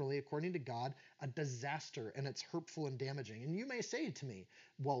generally, according to God, a disaster, and it's hurtful and damaging. And you may say to me,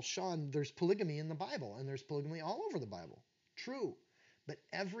 well, Sean, there's polygamy in the Bible, and there's polygamy all over the Bible. True. But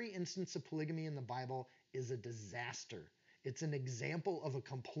every instance of polygamy in the Bible is a disaster. It's an example of a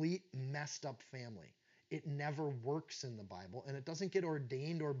complete messed up family. It never works in the Bible, and it doesn't get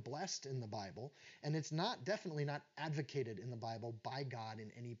ordained or blessed in the Bible, and it's definitely not advocated in the Bible by God in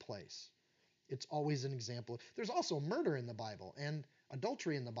any place. It's always an example. There's also murder in the Bible and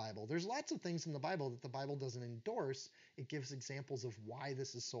adultery in the Bible. There's lots of things in the Bible that the Bible doesn't endorse. It gives examples of why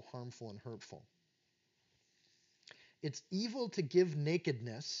this is so harmful and hurtful. It's evil to give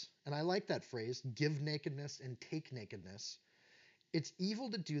nakedness, and I like that phrase, give nakedness and take nakedness. It's evil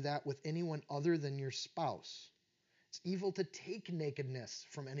to do that with anyone other than your spouse. It's evil to take nakedness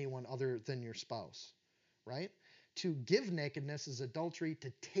from anyone other than your spouse, right? To give nakedness is adultery,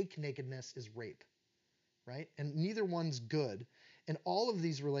 to take nakedness is rape, right? And neither one's good. And all of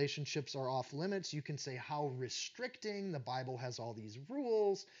these relationships are off limits. You can say how restricting, the Bible has all these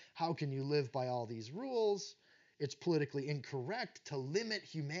rules. How can you live by all these rules? It's politically incorrect to limit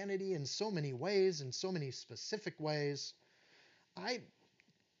humanity in so many ways, in so many specific ways. I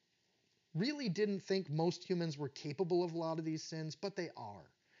really didn't think most humans were capable of a lot of these sins, but they are.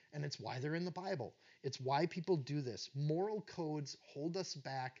 And it's why they're in the Bible. It's why people do this. Moral codes hold us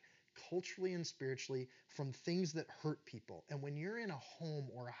back culturally and spiritually from things that hurt people. And when you're in a home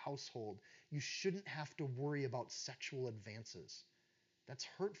or a household, you shouldn't have to worry about sexual advances. That's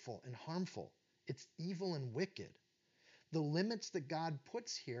hurtful and harmful. It's evil and wicked. The limits that God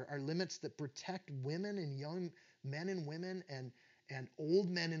puts here are limits that protect women and young men and women and old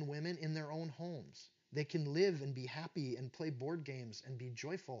men and women in their own homes. They can live and be happy and play board games and be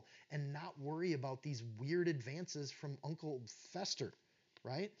joyful and not worry about these weird advances from Uncle Fester,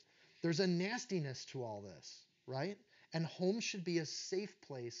 right? There's a nastiness to all this, right? And home should be a safe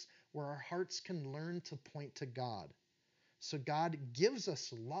place where our hearts can learn to point to God. So God gives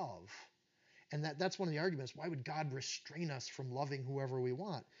us love. And that's one of the arguments. Why would God restrain us from loving whoever we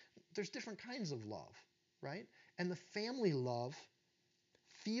want? There's different kinds of love, right? And the family love,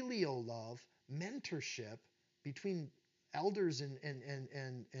 filial love, mentorship between elders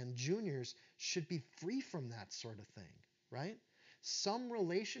and juniors should be free from that sort of thing, right? Some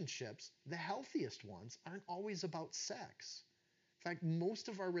relationships, the healthiest ones, aren't always about sex. In fact, most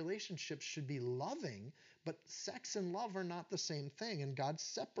of our relationships should be loving, but sex and love are not the same thing, and God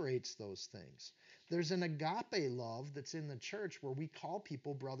separates those things. There's an agape love that's in the church where we call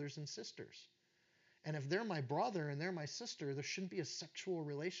people brothers and sisters. And if they're my brother and they're my sister, there shouldn't be a sexual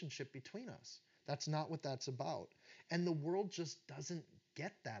relationship between us. That's not what that's about. And the world just doesn't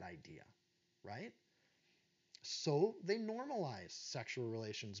get that idea, right? So they normalize sexual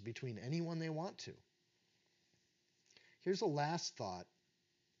relations between anyone they want to. Here's a last thought.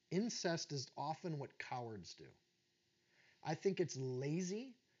 Incest is often what cowards do. I think it's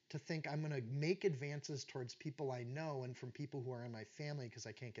lazy to think I'm going to make advances towards people I know and from people who are in my family because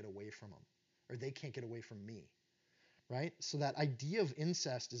I can't get away from them or they can't get away from me, right? So that idea of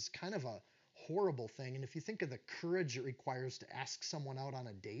incest is kind of a horrible thing. And if you think of the courage it requires to ask someone out on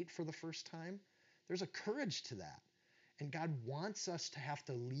a date for the first time, there's a courage to that. And God wants us to have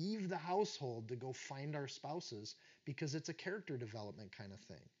to leave the household to go find our spouses because it's a character development kind of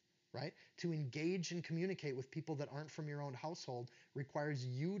thing, right? To engage and communicate with people that aren't from your own household requires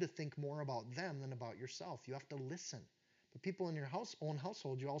you to think more about them than about yourself. You have to listen. But people in your own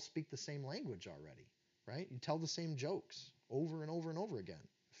household, you all speak the same language already, right? You tell the same jokes over and over and over again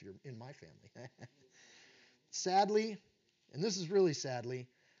if you're in my family. Sadly, and this is really sadly,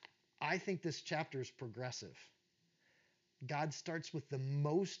 I think this chapter is progressive. God starts with the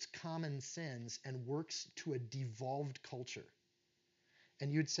most common sins and works to a devolved culture.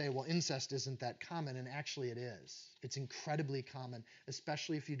 And you'd say, well, incest isn't that common, and actually it is. It's incredibly common,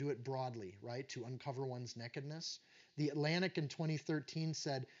 especially if you do it broadly, right, to uncover one's nakedness. The Atlantic in 2013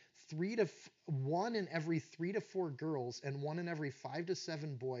 said 1 in every 3 to 4 girls and 1 in every 5 to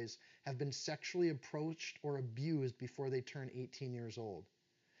 7 boys have been sexually approached or abused before they turn 18 years old.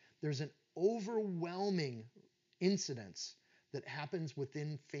 There's an overwhelming incidence that happens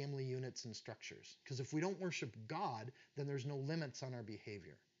within family units and structures. Because if we don't worship God, then there's no limits on our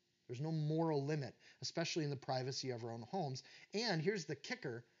behavior. There's no moral limit, especially in the privacy of our own homes. And here's the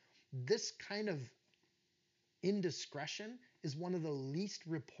kicker. This kind of indiscretion is one of the least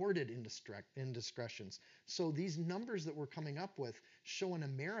reported indiscretions. So these numbers that we're coming up with show in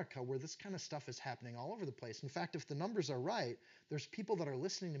America where this kind of stuff is happening all over the place. In fact, if the numbers are right, there's people that are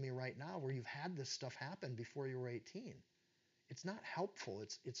listening to me right now where you've had this stuff happen before you were 18. It's not helpful.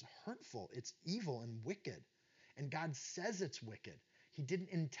 It's hurtful. It's evil and wicked. And God says it's wicked. He didn't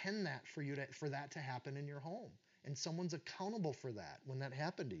intend that for that to happen in your home. And someone's accountable for that when that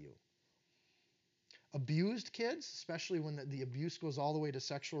happened to you. Abused kids, especially when the abuse goes all the way to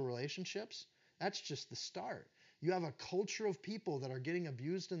sexual relationships, that's just the start. You have a culture of people that are getting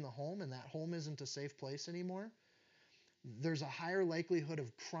abused in the home and that home isn't a safe place anymore. There's a higher likelihood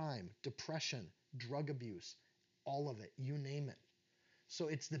of crime, depression, drug abuse, all of it, you name it. So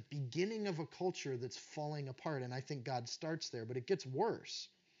it's the beginning of a culture that's falling apart, and I think God starts there, but it gets worse.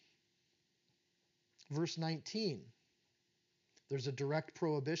 Verse 19, there's a direct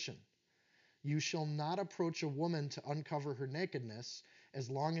prohibition. You shall not approach a woman to uncover her nakedness as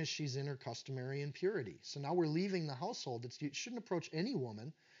long as she's in her customary impurity. So now we're leaving the household. You shouldn't approach any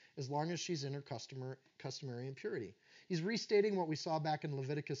woman as long as she's in her customary impurity. He's restating what we saw back in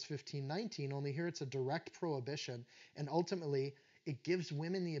Leviticus 15:19, only here it's a direct prohibition, and ultimately it gives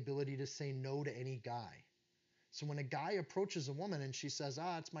women the ability to say no to any guy. So when a guy approaches a woman and she says,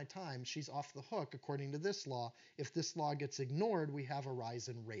 it's my time, she's off the hook according to this law. If this law gets ignored, we have a rise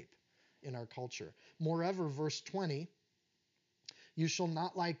in rape in our culture. Moreover, verse 20, you shall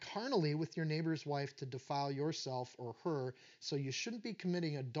not lie carnally with your neighbor's wife to defile yourself or her. So you shouldn't be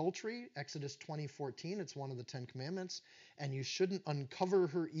committing adultery, Exodus 20:14, it's one of the 10 commandments, and you shouldn't uncover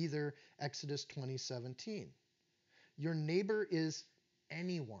her either, Exodus 20:17. Your neighbor is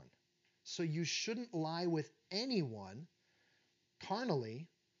anyone. So you shouldn't lie with anyone carnally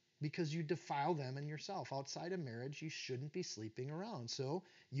because you defile them and yourself. Outside of marriage, you shouldn't be sleeping around. So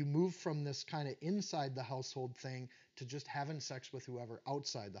you move from this kind of inside the household thing to just having sex with whoever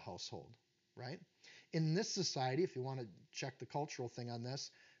outside the household, right? In this society, if you want to check the cultural thing on this,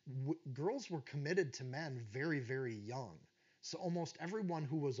 girls were committed to men very, very young. So almost everyone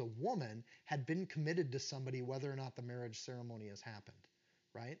who was a woman had been committed to somebody whether or not the marriage ceremony has happened,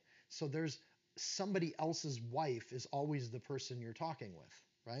 right? So there's somebody else's wife is always the person you're talking with,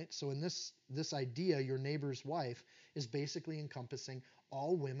 right? So in this idea, your neighbor's wife is basically encompassing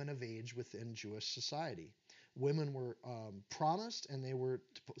all women of age within Jewish society. Women were promised and they were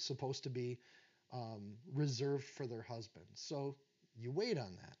supposed to be reserved for their husbands. So you wait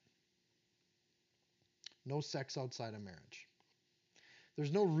on that. No sex outside of marriage.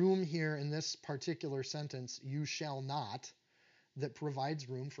 There's no room here in this particular sentence, you shall not, that provides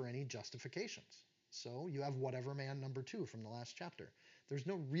room for any justifications. So you have whatever man number 2 from the last chapter. There's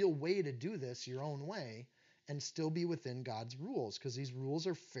no real way to do this your own way and still be within God's rules, because these rules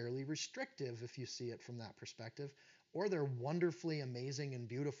are fairly restrictive if you see it from that perspective. or they're wonderfully amazing and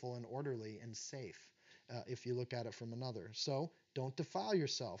beautiful and orderly and safe, if you look at it from another. So don't defile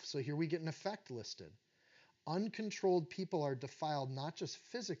yourself. So here we get an effect listed. Uncontrolled people are defiled not just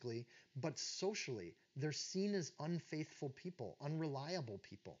physically, but socially. They're seen as unfaithful people, unreliable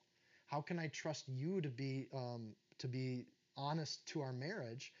people. How can I trust you to be honest to our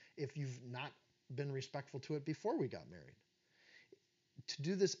marriage if you've not been respectful to it before we got married? To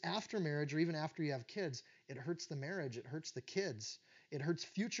do this after marriage or even after you have kids, it hurts the marriage, it hurts the kids, it hurts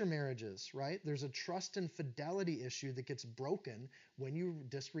future marriages, right? There's a trust and fidelity issue that gets broken when you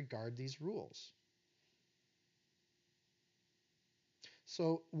disregard these rules.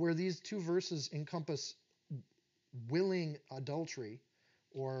 So, where these two verses encompass willing adultery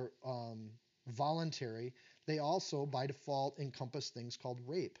or voluntary, they also, by default, encompass things called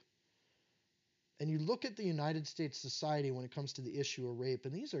rape. And you look at the United States society when it comes to the issue of rape,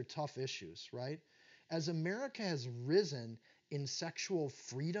 and these are tough issues, right? As America has risen in sexual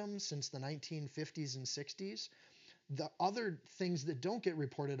freedom since the 1950s and 60s, the other things that don't get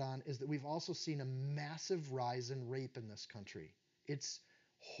reported on is that we've also seen a massive rise in rape in this country. It's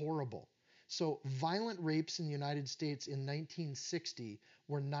horrible. So, violent rapes in the United States in 1960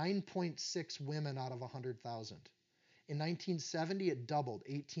 were 9.6 women out of 100,000. In 1970, it doubled,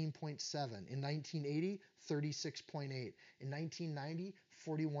 18.7. In 1980, 36.8. In 1990,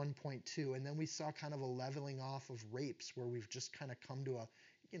 41.2. And then we saw kind of a leveling off of rapes where we've just kind of come to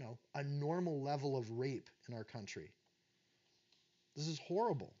a normal level of rape in our country. This is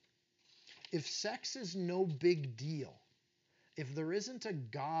horrible. If sex is no big deal, if there isn't a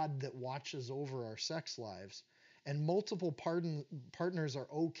God that watches over our sex lives, and multiple partners are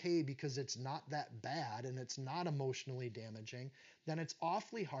okay because it's not that bad and it's not emotionally damaging, then it's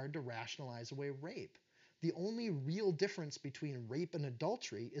awfully hard to rationalize away rape. The only real difference between rape and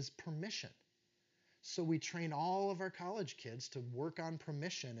adultery is permission. So we train all of our college kids to work on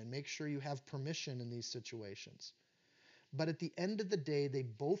permission and make sure you have permission in these situations. But at the end of the day, they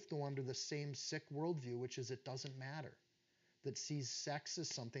both go under the same sick worldview, which is it doesn't matter, that sees sex as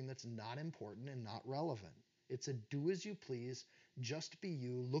something that's not important and not relevant. It's a do as you please, just be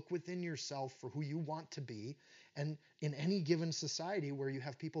you, look within yourself for who you want to be. And in any given society where you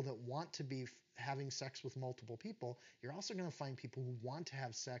have people that want to be having sex with multiple people, you're also going to find people who want to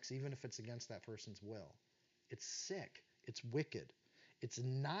have sex even if it's against that person's will. It's sick. It's wicked. It's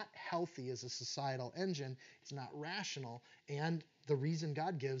not healthy as a societal engine. It's not rational. And the reason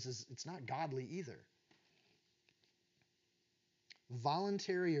God gives is it's not godly either.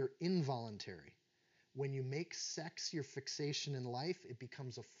 Voluntary or involuntary. When you make sex your fixation in life, it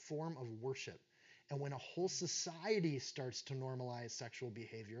becomes a form of worship. And when a whole society starts to normalize sexual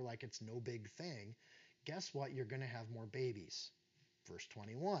behavior like it's no big thing, guess what? You're going to have more babies. Verse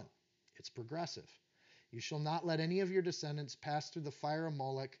 21, it's progressive. You shall not let any of your descendants pass through the fire of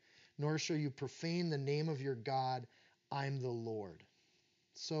Moloch, nor shall you profane the name of your God. I'm the Lord.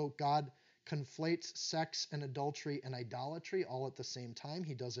 So God conflates sex and adultery and idolatry all at the same time.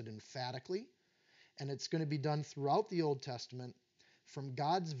 He does it emphatically. And it's going to be done throughout the Old Testament. From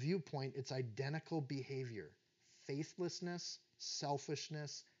God's viewpoint, it's identical behavior. Faithlessness,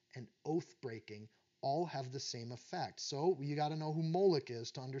 selfishness, and oath breaking all have the same effect. So you got to know who Moloch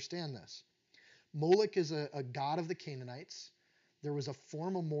is to understand this. Moloch is a god of the Canaanites. There was a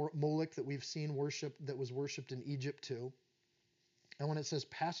form of Moloch that we've seen worshiped that was worshipped in Egypt too. And when it says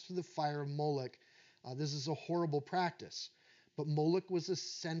pass through the fire of Moloch, this is a horrible practice. But Moloch was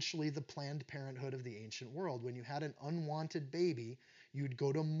essentially the Planned Parenthood of the ancient world. When you had an unwanted baby, you'd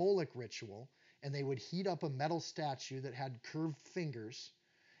go to Moloch ritual, and they would heat up a metal statue that had curved fingers,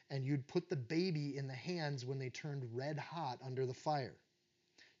 and you'd put the baby in the hands when they turned red hot under the fire.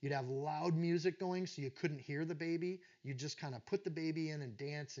 You'd have loud music going so you couldn't hear the baby. You'd just kind of put the baby in and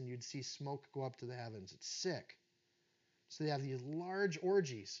dance, and you'd see smoke go up to the heavens. It's sick. So they have these large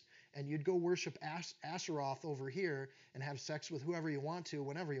orgies, and you'd go worship Asheroth over here and have sex with whoever you want to,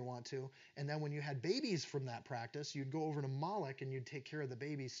 whenever you want to. And then when you had babies from that practice, you'd go over to Moloch and you'd take care of the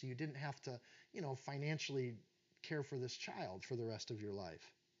babies so you didn't have to, financially care for this child for the rest of your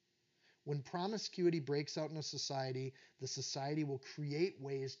life. When promiscuity breaks out in a society, the society will create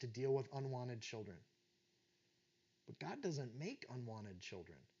ways to deal with unwanted children. But God doesn't make unwanted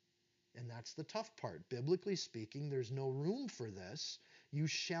children. And that's the tough part. Biblically speaking, there's no room for this. You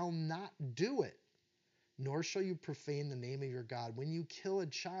shall not do it, nor shall you profane the name of your God. When you kill a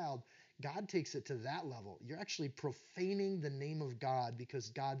child, God takes it to that level. You're actually profaning the name of God because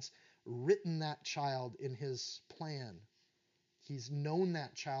God's written that child in his plan. He's known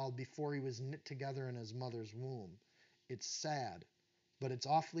that child before he was knit together in his mother's womb. It's sad. but it's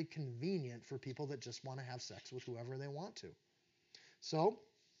awfully convenient for people that just want to have sex with whoever they want to. So,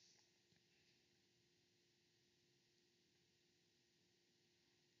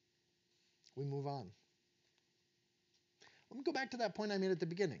 we move on. Let me go back to that point I made at the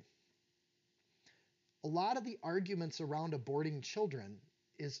beginning. A lot of the arguments around aborting children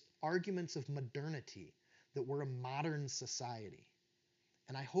is arguments of modernity, that we're a modern society.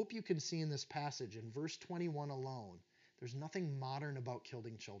 And I hope you can see in this passage, in verse 21 alone, there's nothing modern about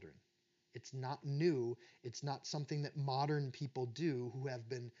killing children. It's not new. It's not something that modern people do who have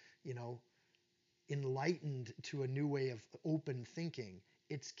been, enlightened to a new way of open thinking.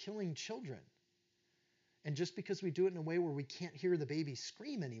 It's killing children. And just because we do it in a way where we can't hear the baby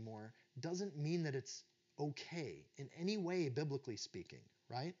scream anymore doesn't mean that it's okay in any way, biblically speaking,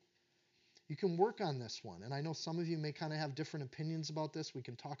 right? You can work on this one. And I know some of you may kind of have different opinions about this. We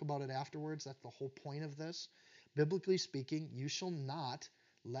can talk about it afterwards. That's the whole point of this. Biblically speaking, you shall not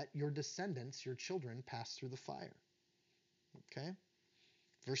let your descendants, your children, pass through the fire. Okay?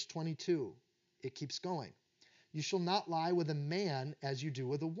 Verse 22, it keeps going. You shall not lie with a man as you do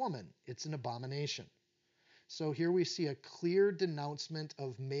with a woman. It's an abomination. So here we see a clear denouncement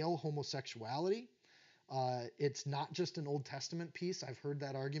of male homosexuality. It's not just an Old Testament piece. I've heard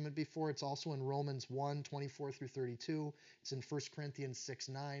that argument before. It's also in Romans 1, 24 through 32. It's in 1 Corinthians 6,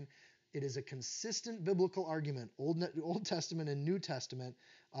 9. It is a consistent biblical argument, Old Testament and New Testament,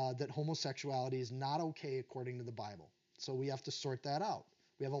 that homosexuality is not okay according to the Bible. So we have to sort that out.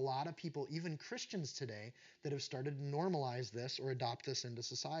 We have a lot of people, even Christians today, that have started to normalize this or adopt this into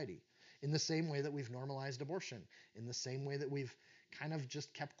society. In the same way that we've normalized abortion, in the same way that we've kind of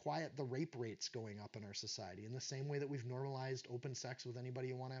just kept quiet the rape rates going up in our society, in the same way that we've normalized open sex with anybody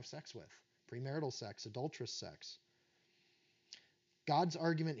you want to have sex with, premarital sex, adulterous sex. God's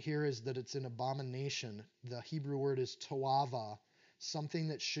argument here is that it's an abomination. The Hebrew word is toava, something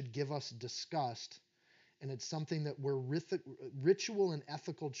that should give us disgust, and it's something that where ritual and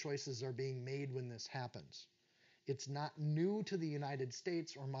ethical choices are being made when this happens. It's not new to the United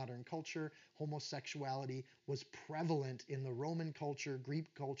States or modern culture. Homosexuality was prevalent in the Roman culture,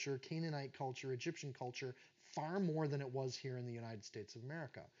 Greek culture, Canaanite culture, Egyptian culture, far more than it was here in the United States of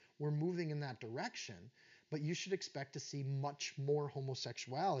America. We're moving in that direction, but you should expect to see much more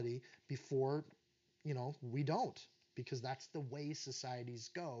homosexuality before, we don't, because that's the way societies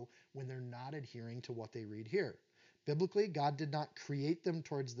go when they're not adhering to what they read here. Biblically, God did not create them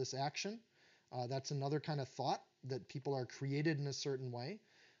towards this action. That's another kind of thought, that people are created in a certain way.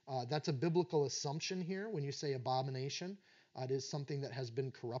 That's a biblical assumption here. When you say abomination, it is something that has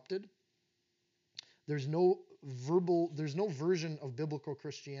been corrupted. There's no version of biblical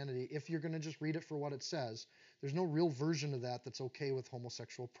Christianity. If you're going to just read it for what it says, there's no real version of that that's okay with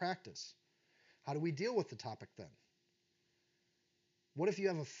homosexual practice. How do we deal with the topic then? What if you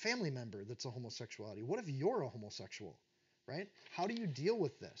have a family member that's a homosexuality? What if you're a homosexual? Right? How do you deal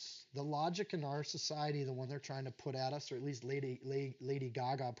with this? The logic in our society, the one they're trying to put at us, or at least Lady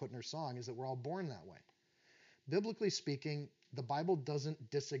Gaga put in her song, is that we're all born that way. Biblically speaking, the Bible doesn't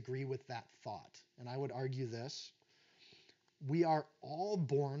disagree with that thought. And I would argue this. We are all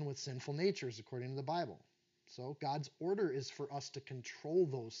born with sinful natures according to the Bible. So God's order is for us to control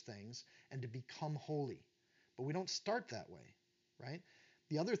those things and to become holy. But we don't start that way, right?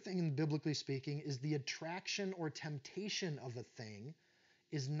 The other thing, biblically speaking, is the attraction or temptation of a thing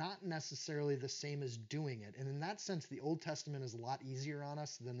is not necessarily the same as doing it. And in that sense, the Old Testament is a lot easier on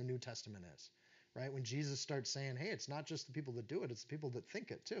us than the New Testament is, right? When Jesus starts saying, hey, it's not just the people that do it, it's the people that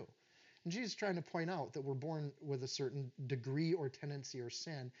think it too. And Jesus is trying to point out that we're born with a certain degree or tendency or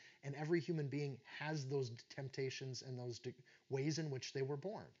sin, and every human being has those temptations and those ways in which they were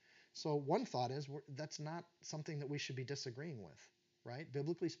born. So one thought is that's not something that we should be disagreeing with. Right?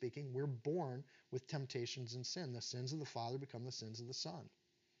 Biblically speaking, we're born with temptations and sin. The sins of the father become the sins of the son.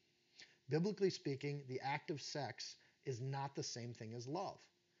 Biblically speaking, the act of sex is not the same thing as love.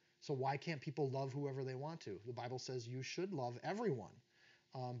 So why can't people love whoever they want to? The Bible says you should love everyone.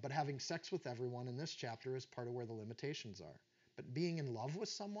 But having sex with everyone in this chapter is part of where the limitations are. But being in love with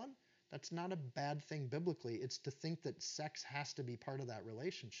someone, that's not a bad thing biblically. It's to think that sex has to be part of that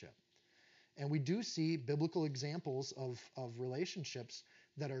relationship. And we do see biblical examples of relationships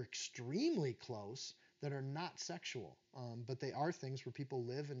that are extremely close, that are not sexual, but they are things where people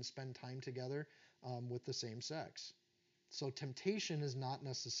live and spend time together with the same sex. So temptation is not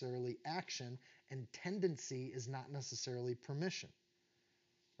necessarily action, and tendency is not necessarily permission,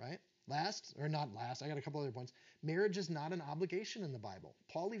 right? I got a couple other points. Marriage is not an obligation in the Bible.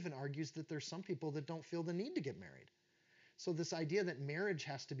 Paul even argues that there's some people that don't feel the need to get married. So this idea that marriage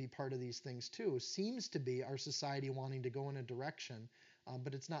has to be part of these things too seems to be our society wanting to go in a direction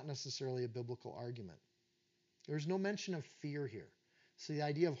but it's not necessarily a biblical argument. There's no mention of fear here. So the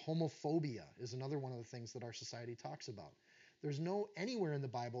idea of homophobia is another one of the things that our society talks about. There's no, anywhere in the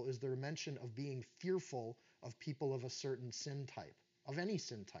Bible is there a mention of being fearful of people of a certain sin type, of any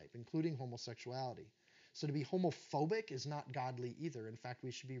sin type, including homosexuality. So to be homophobic is not godly either. In fact,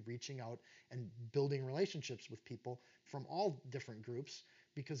 we should be reaching out and building relationships with people from all different groups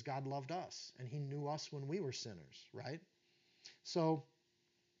because God loved us and he knew us when we were sinners, right? So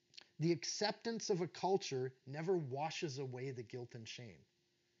the acceptance of a culture never washes away the guilt and shame.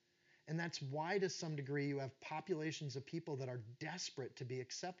 And that's why, to some degree, you have populations of people that are desperate to be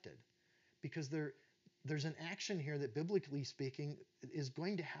accepted, because there's an action here that, biblically speaking, is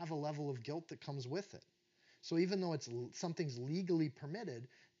going to have a level of guilt that comes with it. So even though something's legally permitted,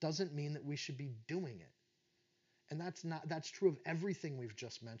 doesn't mean that we should be doing it. And that's true of everything we've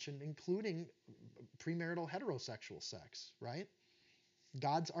just mentioned, including premarital heterosexual sex, right?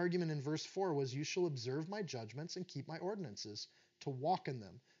 God's argument in verse 4 was, "You shall observe my judgments and keep my ordinances to walk in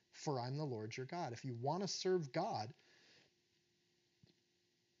them, for I'm the Lord your God." If you want to serve God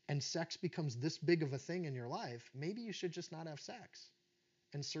and sex becomes this big of a thing in your life, maybe you should just not have sex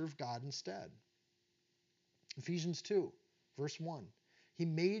and serve God instead. Ephesians 2, verse 1.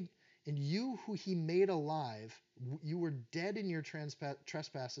 And you who he made alive, you were dead in your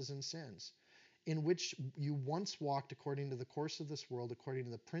trespasses and sins, in which you once walked according to the course of this world, according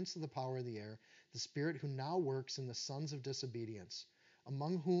to the prince of the power of the air, the spirit who now works in the sons of disobedience,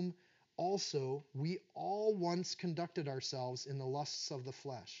 among whom also we all once conducted ourselves in the lusts of the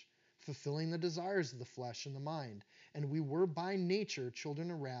flesh, fulfilling the desires of the flesh and the mind, and we were by nature children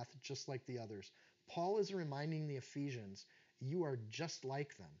of wrath, just like the others. Paul is reminding the Ephesians, you are just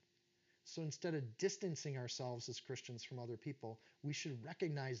like them. So instead of distancing ourselves as Christians from other people, we should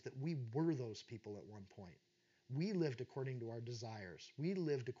recognize that we were those people at one point. We lived according to our desires. We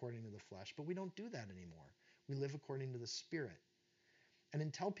lived according to the flesh, but we don't do that anymore. We live according to the Spirit. And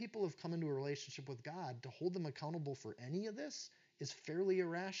until people have come into a relationship with God, to hold them accountable for any of this is fairly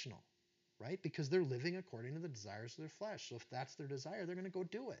irrational, right? Because they're living according to the desires of their flesh. So if that's their desire, they're going to go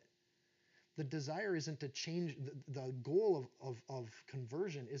do it. The desire isn't to change, the goal of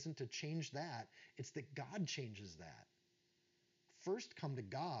conversion isn't to change that. It's that God changes that. First come to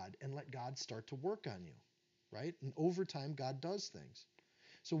God and let God start to work on you, right? And over time, God does things.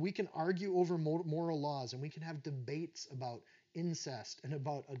 So we can argue over moral laws, and we can have debates about incest and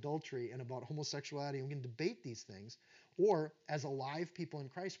about adultery and about homosexuality, and we can debate these things. Or as alive people in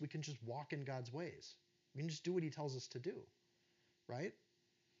Christ, we can just walk in God's ways. We can just do what he tells us to do, right?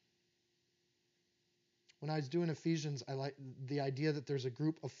 When I was doing Ephesians, I like the idea that there's a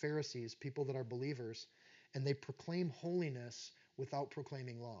group of Pharisees, people that are believers, and they proclaim holiness without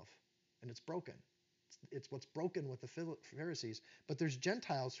proclaiming love. And it's broken. It's what's broken with the Pharisees. But there's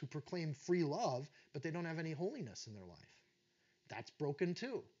Gentiles who proclaim free love, but they don't have any holiness in their life. That's broken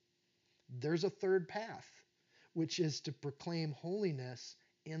too. There's a third path, which is to proclaim holiness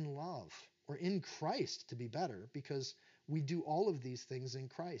in love, or in Christ, to be better, because we do all of these things in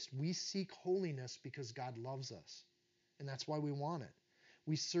Christ. We seek holiness because God loves us, and that's why we want it.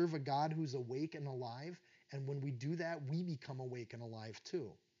 We serve a God who's awake and alive, and when we do that, we become awake and alive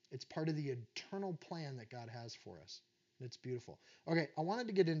too. It's part of the eternal plan that God has for us, and it's beautiful. Okay, I wanted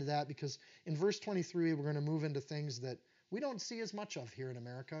to get into that because in verse 23, we're going to move into things that we don't see as much of here in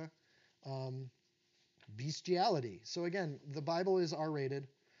America. Bestiality. So again, the Bible is R-rated,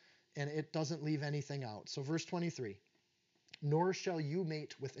 and it doesn't leave anything out. So verse 23, nor shall you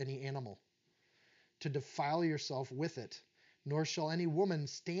mate with any animal to defile yourself with it, nor shall any woman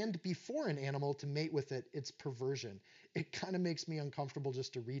stand before an animal to mate with it. It's perversion. It kind of makes me uncomfortable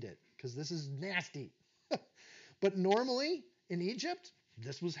just to read it because this is nasty. But normally in Egypt,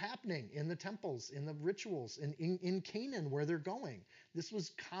 this was happening in the temples, in the rituals, in Canaan where they're going. This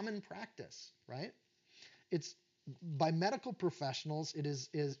was common practice, right? It's by medical professionals, it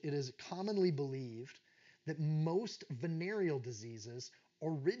is commonly believed that most venereal diseases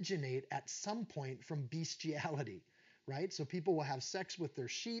originate at some point from bestiality, right? So people will have sex with their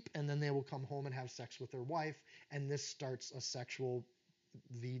sheep, and then they will come home and have sex with their wife, and this starts a sexual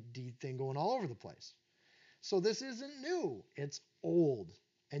VD thing going all over the place. So this isn't new. It's old.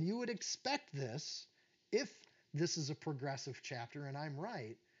 And you would expect this, if this is a progressive chapter and I'm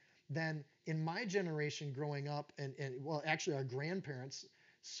right, then in my generation growing up, and well, actually our grandparents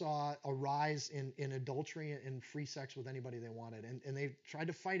saw a rise in adultery and free sex with anybody they wanted. And they tried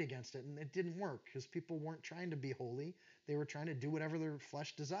to fight against it, and it didn't work because people weren't trying to be holy. They were trying to do whatever their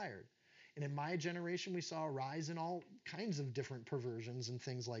flesh desired. And in my generation, we saw a rise in all kinds of different perversions and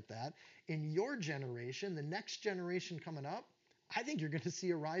things like that. In your generation, the next generation coming up, I think you're going to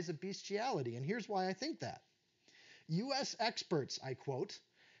see a rise of bestiality, and here's why I think that. U.S. experts, I quote,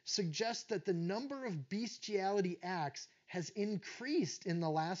 suggest that the number of bestiality acts has increased in the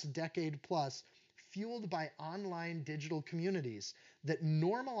last decade plus, fueled by online digital communities that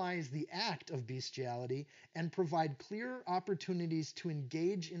normalize the act of bestiality and provide clear opportunities to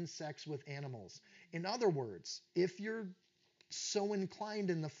engage in sex with animals. In other words, if you're so inclined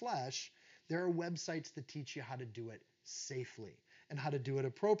in the flesh, there are websites that teach you how to do it safely and how to do it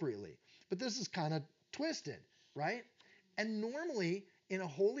appropriately. But this is kind of twisted, right? And normally, in a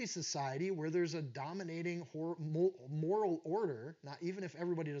holy society where there's a dominating moral order, not even if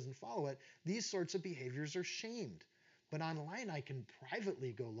everybody doesn't follow it, these sorts of behaviors are shamed. But online, I can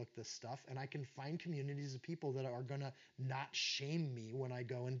privately go look this stuff, and I can find communities of people that are going to not shame me when I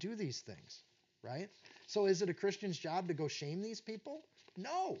go and do these things, right? So is it a Christian's job to go shame these people?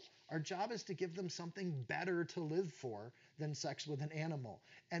 No. Our job is to give them something better to live for than sex with an animal.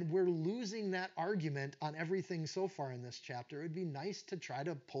 And we're losing that argument on everything so far in this chapter. It would be nice to try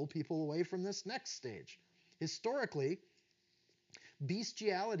to pull people away from this next stage. Historically,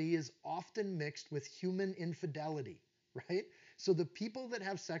 bestiality is often mixed with human infidelity, right? So the people that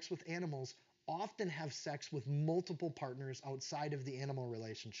have sex with animals often have sex with multiple partners outside of the animal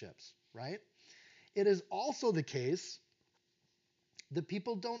relationships, right? It is also the case that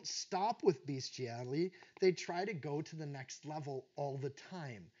people don't stop with bestiality. They try to go to the next level all the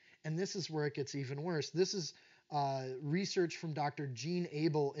time. And this is where it gets even worse. This is research from Dr. Gene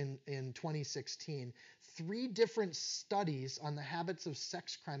Abel in 2016. 3 different studies on the habits of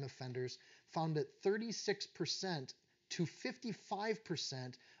sex crime offenders found that 36% to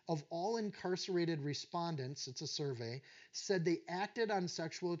 55% of all incarcerated respondents, it's a survey, said they acted on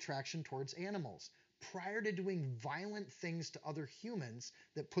sexual attraction towards animals prior to doing violent things to other humans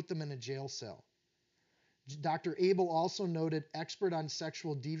that put them in a jail cell. Dr. Abel also noted expert on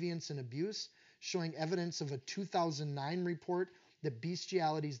sexual deviance and abuse, showing evidence of a 2009 report that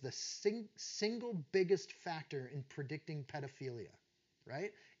bestiality is the single biggest factor in predicting pedophilia,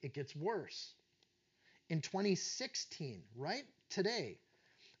 right? It gets worse. In 2016, right today,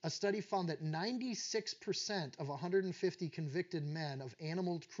 a study found that 96% of 150 convicted men of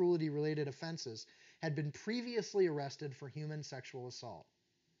animal cruelty-related offenses had been previously arrested for human sexual assault.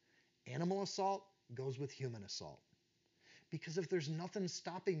 Animal assault goes with human assault. Because if there's nothing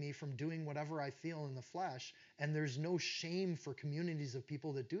stopping me from doing whatever I feel in the flesh, and there's no shame for communities of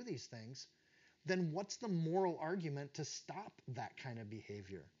people that do these things, then what's the moral argument to stop that kind of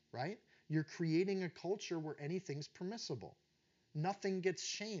behavior, right? You're creating a culture where anything's permissible. Nothing gets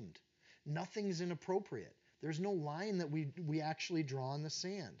shamed. Nothing's inappropriate. There's no line that we actually draw in the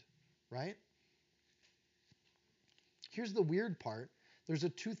sand, right? Here's the weird part. There's a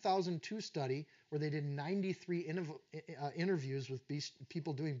 2002 study where they did 93 interviews with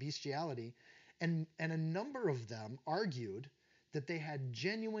people doing bestiality, and a number of them argued that they had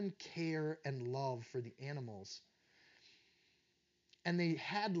genuine care and love for the animals. And they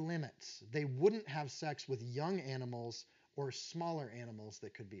had limits. They wouldn't have sex with young animals or smaller animals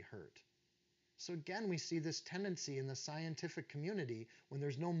that could be hurt. So again, we see this tendency in the scientific community when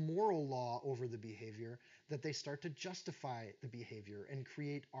there's no moral law over the behavior that they start to justify the behavior and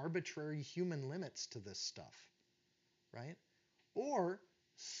create arbitrary human limits to this stuff, right? Or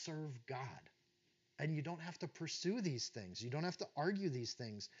serve God. And you don't have to pursue these things. You don't have to argue these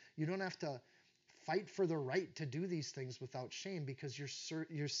things. You don't have to fight for the right to do these things without shame because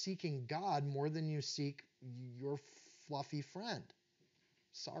you're seeking God more than you seek your fluffy friend.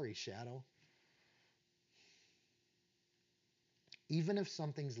 Sorry, Shadow. Even if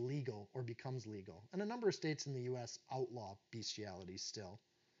something's legal or becomes legal, and a number of states in the U.S. outlaw bestiality still,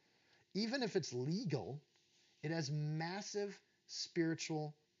 even if it's legal, it has massive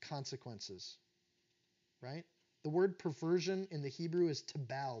spiritual consequences, right? The word perversion in the Hebrew is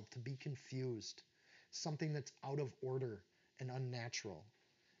tabal, to be confused, something that's out of order and unnatural.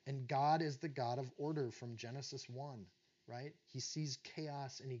 And God is the God of order from Genesis 1, right? He sees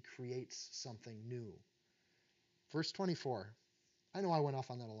chaos and he creates something new. Verse 24. I know I went off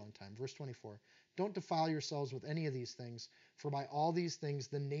on that a long time. Verse 24. Don't defile yourselves with any of these things, for by all these things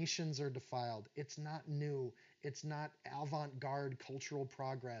the nations are defiled. It's not new. It's not avant-garde cultural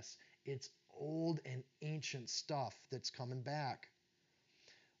progress. It's old and ancient stuff that's coming back.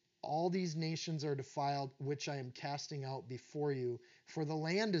 All these nations are defiled, which I am casting out before you. For the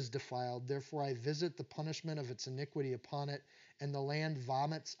land is defiled, therefore I visit the punishment of its iniquity upon it, and the land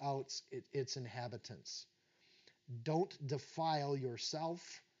vomits out its inhabitants. Don't defile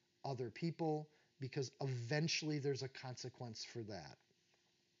yourself, other people, because eventually there's a consequence for that.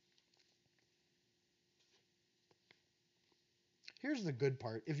 Here's the good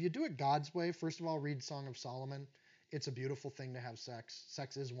part. If you do it God's way, first of all, read Song of Solomon. It's a beautiful thing to have sex.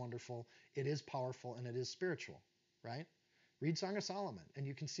 Sex is wonderful. It is powerful and it is spiritual, right? Read Song of Solomon and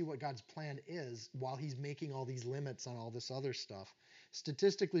you can see what God's plan is while he's making all these limits on all this other stuff.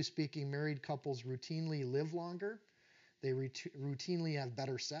 Statistically speaking, married couples routinely live longer. They routinely have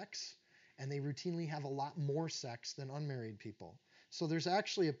better sex, and they routinely have a lot more sex than unmarried people. So there's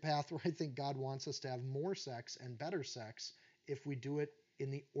actually a path where I think God wants us to have more sex and better sex if we do it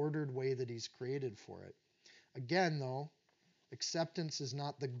in the ordered way that he's created for it. Again, though, acceptance is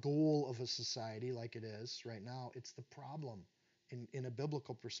not the goal of a society like it is right now. It's the problem. In a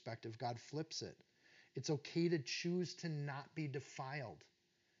biblical perspective, God flips it. It's okay to choose to not be defiled.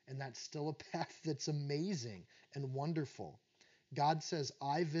 And that's still a path that's amazing and wonderful. God says,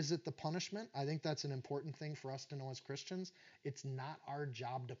 I visit the punishment. I think that's an important thing for us to know as Christians. It's not our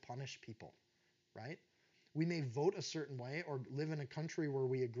job to punish people, right? We may vote a certain way or live in a country where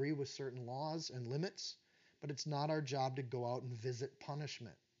we agree with certain laws and limits, but it's not our job to go out and visit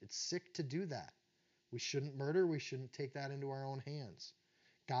punishment. It's sick to do that. We shouldn't murder. We shouldn't take that into our own hands.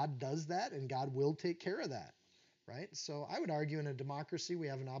 God does that, and God will take care of that, right? So I would argue in a democracy we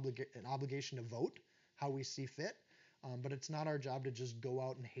have an obligation to vote how we see fit, but it's not our job to just go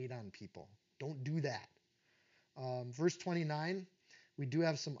out and hate on people. Don't do that. Verse 29, we do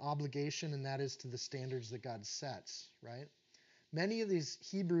have some obligation, and that is to the standards that God sets, right? Many of these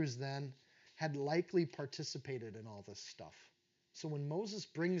Hebrews then had likely participated in all this stuff. So when Moses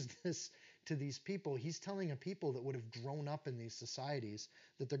brings this to these people, he's telling a people that would have grown up in these societies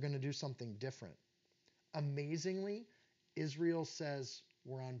that they're going to do something different. Amazingly, Israel says,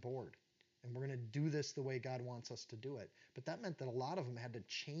 we're on board and we're going to do this the way God wants us to do it. But that meant that a lot of them had to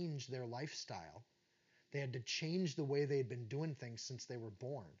change their lifestyle. They had to change the way they'd been doing things since they were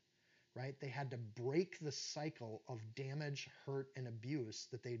born, right? They had to break the cycle of damage, hurt, and abuse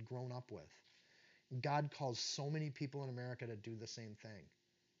that they'd grown up with. God calls so many people in America to do the same thing.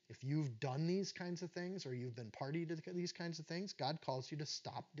 If you've done these kinds of things or you've been party to these kinds of things, God calls you to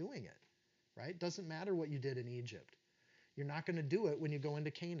stop doing it, right? Doesn't matter what you did in Egypt. You're not going to do it when you go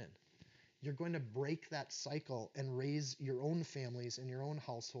into Canaan. You're going to break that cycle and raise your own families and your own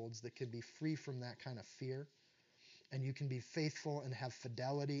households that can be free from that kind of fear. And you can be faithful and have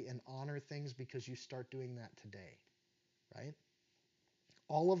fidelity and honor things because you start doing that today, right?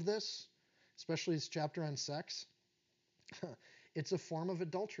 All of this, especially this chapter on sex, it's a form of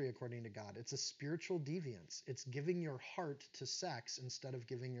adultery according to God. It's a spiritual deviance. It's giving your heart to sex instead of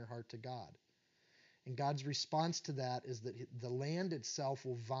giving your heart to God. And God's response to that is that the land itself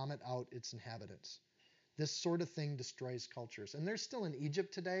will vomit out its inhabitants. This sort of thing destroys cultures. And they're still in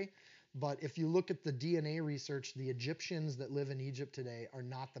Egypt today, but if you look at the DNA research, the Egyptians that live in Egypt today are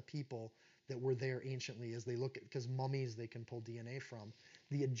not the people that were there anciently as they look at, because mummies they can pull DNA from.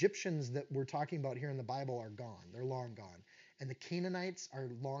 The Egyptians that we're talking about here in the Bible are gone. They're long gone. And the Canaanites are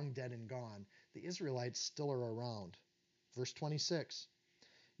long dead and gone. The Israelites still are around. Verse 26.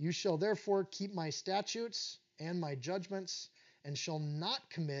 You shall therefore keep my statutes and my judgments, and shall not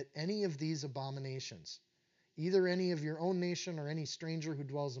commit any of these abominations, either any of your own nation or any stranger who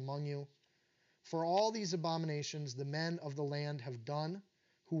dwells among you. For all these abominations the men of the land have done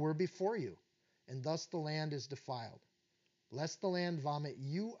who were before you, and thus the land is defiled. Lest the land vomit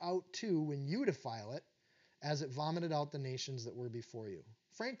you out too when you defile it, as it vomited out the nations that were before you.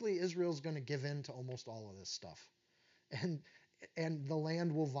 Frankly, Israel's going to give in to almost all of this stuff. And the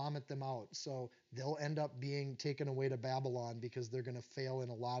land will vomit them out. So they'll end up being taken away to Babylon because they're going to fail in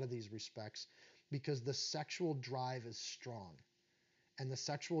a lot of these respects because the sexual drive is strong. And the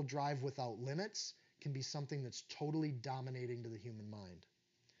sexual drive without limits can be something that's totally dominating to the human mind.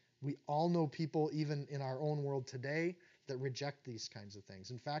 We all know people, even in our own world today, that reject these kinds of things.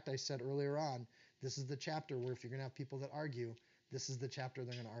 In fact, I said earlier on, this is the chapter where if you're going to have people that argue, this is the chapter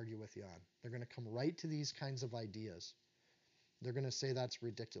they're going to argue with you on. They're going to come right to these kinds of ideas. They're going to say that's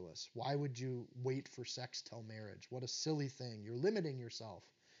ridiculous. Why would you wait for sex till marriage? What a silly thing. You're limiting yourself.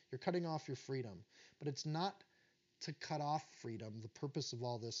 You're cutting off your freedom. But it's not to cut off freedom. The purpose of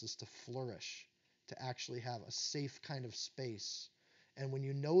all this is to flourish, to actually have a safe kind of space. And when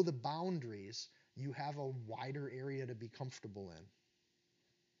you know the boundaries, you have a wider area to be comfortable in.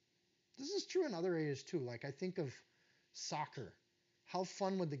 This is true in other areas too. Like I think of soccer. How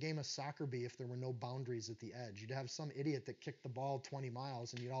fun would the game of soccer be if there were no boundaries at the edge? You'd have some idiot that kicked the ball 20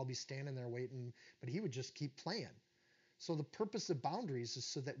 miles and you'd all be standing there waiting, but he would just keep playing. So the purpose of boundaries is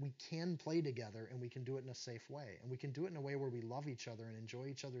so that we can play together and we can do it in a safe way. And we can do it in a way where we love each other and enjoy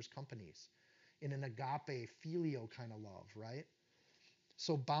each other's companies in an agape, filio kind of love, right?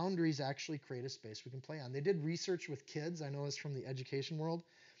 So boundaries actually create a space we can play on. They did research with kids, I know this from the education world,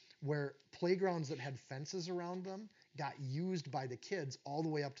 where playgrounds that had fences around them got used by the kids all the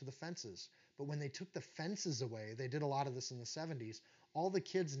way up to the fences. But when they took the fences away, they did a lot of this in the 70s, all the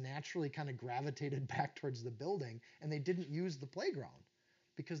kids naturally kind of gravitated back towards the building and they didn't use the playground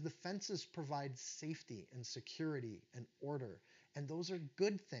because the fences provide safety and security and order. And those are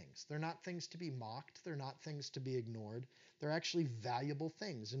good things. They're not things to be mocked. They're not things to be ignored. They're actually valuable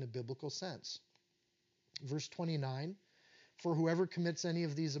things in a biblical sense. Verse 29, for whoever commits any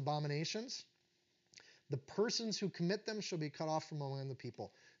of these abominations, the persons who commit them shall be cut off from among the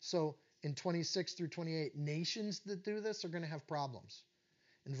people. So in 26 through 28, nations that do this are going to have problems.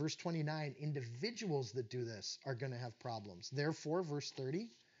 In verse 29, individuals that do this are going to have problems. Therefore, verse 30,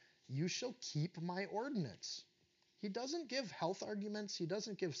 you shall keep my ordinance. He doesn't give health arguments. He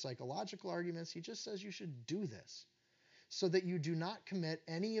doesn't give psychological arguments. He just says you should do this so that you do not commit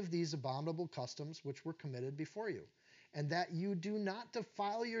any of these abominable customs which were committed before you, and that you do not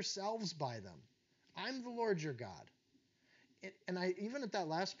defile yourselves by them. I'm the Lord your God. And even at that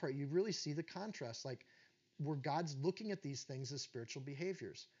last part, you really see the contrast, like where God's looking at these things as spiritual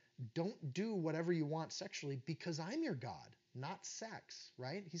behaviors. Don't do whatever you want sexually because I'm your God, not sex,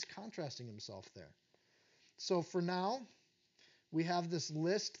 right? He's contrasting himself there. So for now, we have this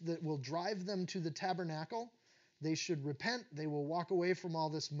list that will drive them to the tabernacle. They should repent. They will walk away from all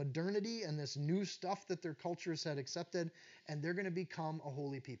this modernity and this new stuff that their cultures had accepted, and they're going to become a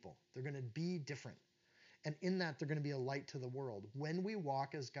holy people. They're going to be different. And in that, they're going to be a light to the world. When we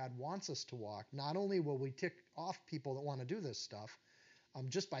walk as God wants us to walk, not only will we tick off people that want to do this stuff,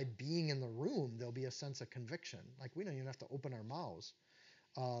 just by being in the room, there'll be a sense of conviction. Like we don't even have to open our mouths.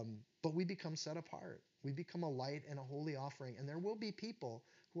 But we become set apart. We become a light and a holy offering. And there will be people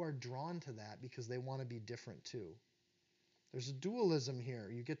who are drawn to that because they want to be different too. There's a dualism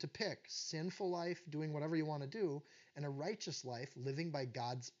here. You get to pick sinful life, doing whatever you want to do, and a righteous life, living by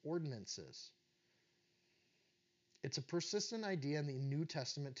God's ordinances. It's a persistent idea in the New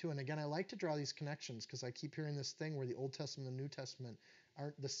Testament too. And again, I like to draw these connections because I keep hearing this thing where the Old Testament and the New Testament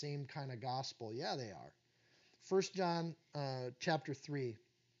aren't the same kind of gospel. Yeah, they are. 1 John chapter 3.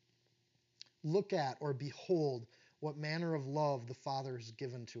 Look at or behold what manner of love the Father has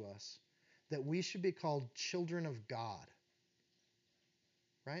given to us, that we should be called children of God.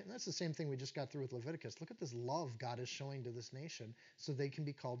 Right? And that's the same thing we just got through with Leviticus. Look at this love God is showing to this nation so they can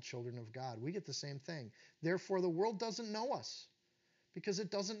be called children of God. We get the same thing. Therefore, the world doesn't know us because it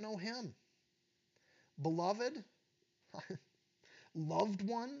doesn't know him. Beloved, loved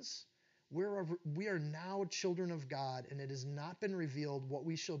ones, we are now children of God, and it has not been revealed what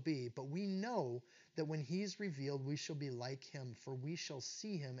we shall be, but we know that when he's revealed, we shall be like him, for we shall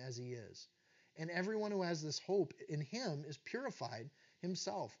see him as he is. And everyone who has this hope in him is purified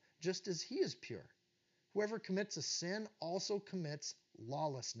himself, just as he is pure. Whoever commits a sin also commits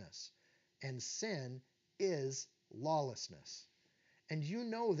lawlessness, and sin is lawlessness. And you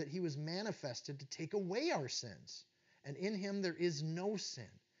know that he was manifested to take away our sins, and in him there is no sin.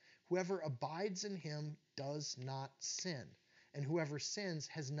 Whoever abides in him does not sin, and whoever sins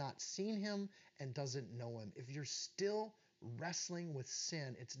has not seen him and doesn't know him. If you're still wrestling with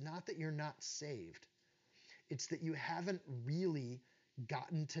sin, it's not that you're not saved. It's that you haven't really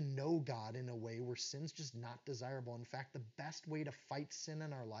gotten to know God in a way where sin's just not desirable. In fact, the best way to fight sin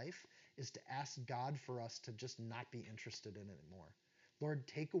in our life is to ask God for us to just not be interested in it anymore. Lord,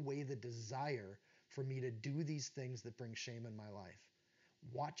 take away the desire for me to do these things that bring shame in my life.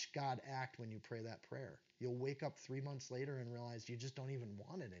 Watch God act when you pray that prayer. You'll wake up 3 months later and realize you just don't even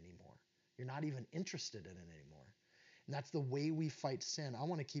want it anymore. You're not even interested in it anymore. And that's the way we fight sin. I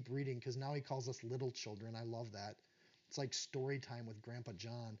want to keep reading because now he calls us little children. I love that. It's like story time with Grandpa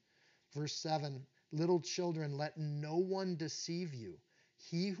John. Verse 7, little children, let no one deceive you.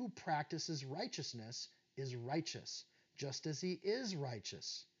 He who practices righteousness is righteous, just as he is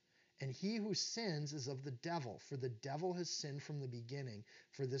righteous. And he who sins is of the devil, for the devil has sinned from the beginning.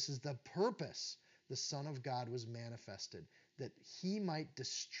 For this is the purpose the Son of God was manifested, that he might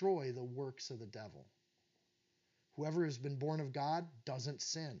destroy the works of the devil. Whoever has been born of God doesn't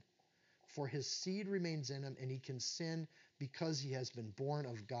sin, for his seed remains in him, and he can sin because he has been born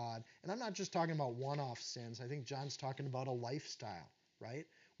of God. And I'm not just talking about one-off sins. I think John's talking about a lifestyle, right?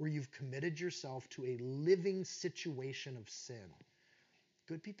 Where you've committed yourself to a living situation of sin.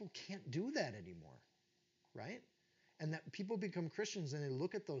 Good people can't do that anymore, right? And that people become Christians and they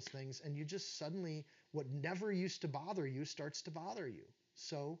look at those things and you just suddenly, what never used to bother you starts to bother you.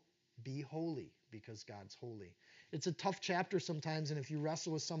 So be holy because God's holy. It's a tough chapter sometimes, and if you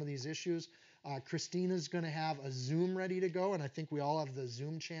wrestle with some of these issues, Christina's going to have a Zoom ready to go, and I think we all have the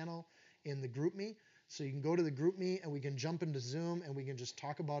Zoom channel in the GroupMe. So you can go to the GroupMe and we can jump into Zoom and we can just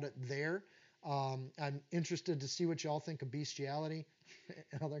talk about it there. I'm interested to see what y'all think of bestiality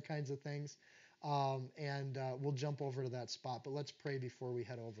and other kinds of things. We'll jump over to that spot. But let's pray before we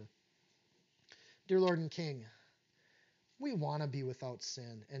head over. Dear Lord and King, we want to be without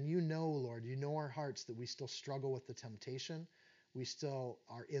sin. And you know, Lord, you know our hearts that we still struggle with the temptation. We still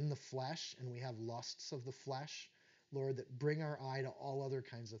are in the flesh and we have lusts of the flesh, Lord, that bring our eye to all other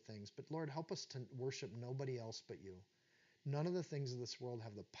kinds of things. But Lord, help us to worship nobody else but you. None of the things of this world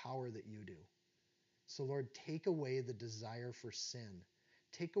have the power that you do. So Lord, take away the desire for sin.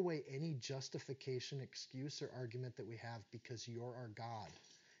 Take away any justification, excuse, or argument that we have because you're our God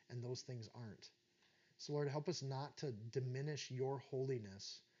and those things aren't. So Lord, help us not to diminish your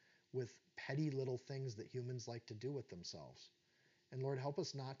holiness with petty little things that humans like to do with themselves. And Lord, help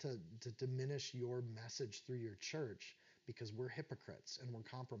us not to diminish your message through your church because we're hypocrites and we're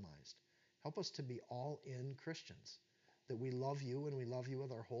compromised. Help us to be all in Christians, that we love you and we love you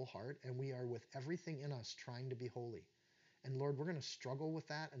with our whole heart and we are with everything in us trying to be holy. And Lord, we're going to struggle with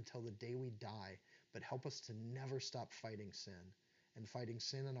that until the day we die, but help us to never stop fighting sin and fighting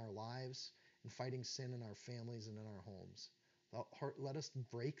sin in our lives and fighting sin in our families and in our homes. Let us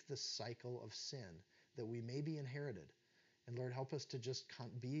break the cycle of sin that we may be inherited. And Lord, help us to just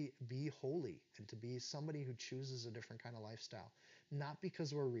be holy and to be somebody who chooses a different kind of lifestyle. Not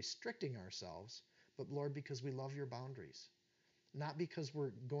because we're restricting ourselves, but Lord, because we love your boundaries. Not because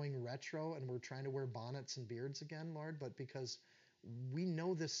we're going retro and we're trying to wear bonnets and beards again, Lord, but because we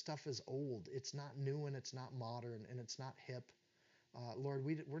know this stuff is old. It's not new and it's not modern and it's not hip. Lord,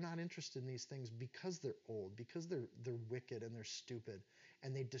 we're not interested in these things because they're old, because they're wicked and they're stupid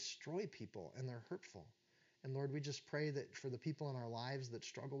and they destroy people and they're hurtful. And Lord, we just pray that for the people in our lives that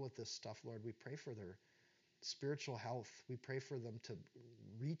struggle with this stuff, Lord, we pray for their spiritual health. We pray for them to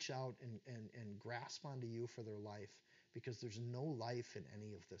reach out and grasp onto you for their life because there's no life in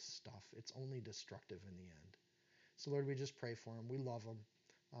any of this stuff. It's only destructive in the end. So Lord, we just pray for them. We love them.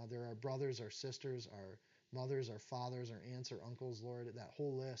 They're our brothers, our sisters, our mothers, our fathers, our aunts, our uncles, Lord, that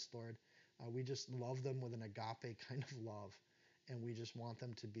whole list, Lord. We just love them with an agape kind of love. And we just want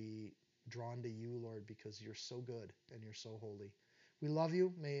them to be drawn to you, Lord, because you're so good and you're so holy. We love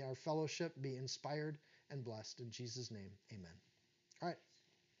you. May our fellowship be inspired and blessed. In Jesus' name, amen. All right.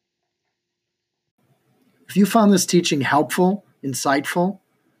 If you found this teaching helpful, insightful,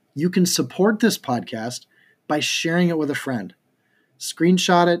 you can support this podcast by sharing it with a friend.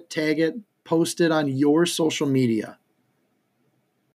 Screenshot it, tag it, post it on your social media.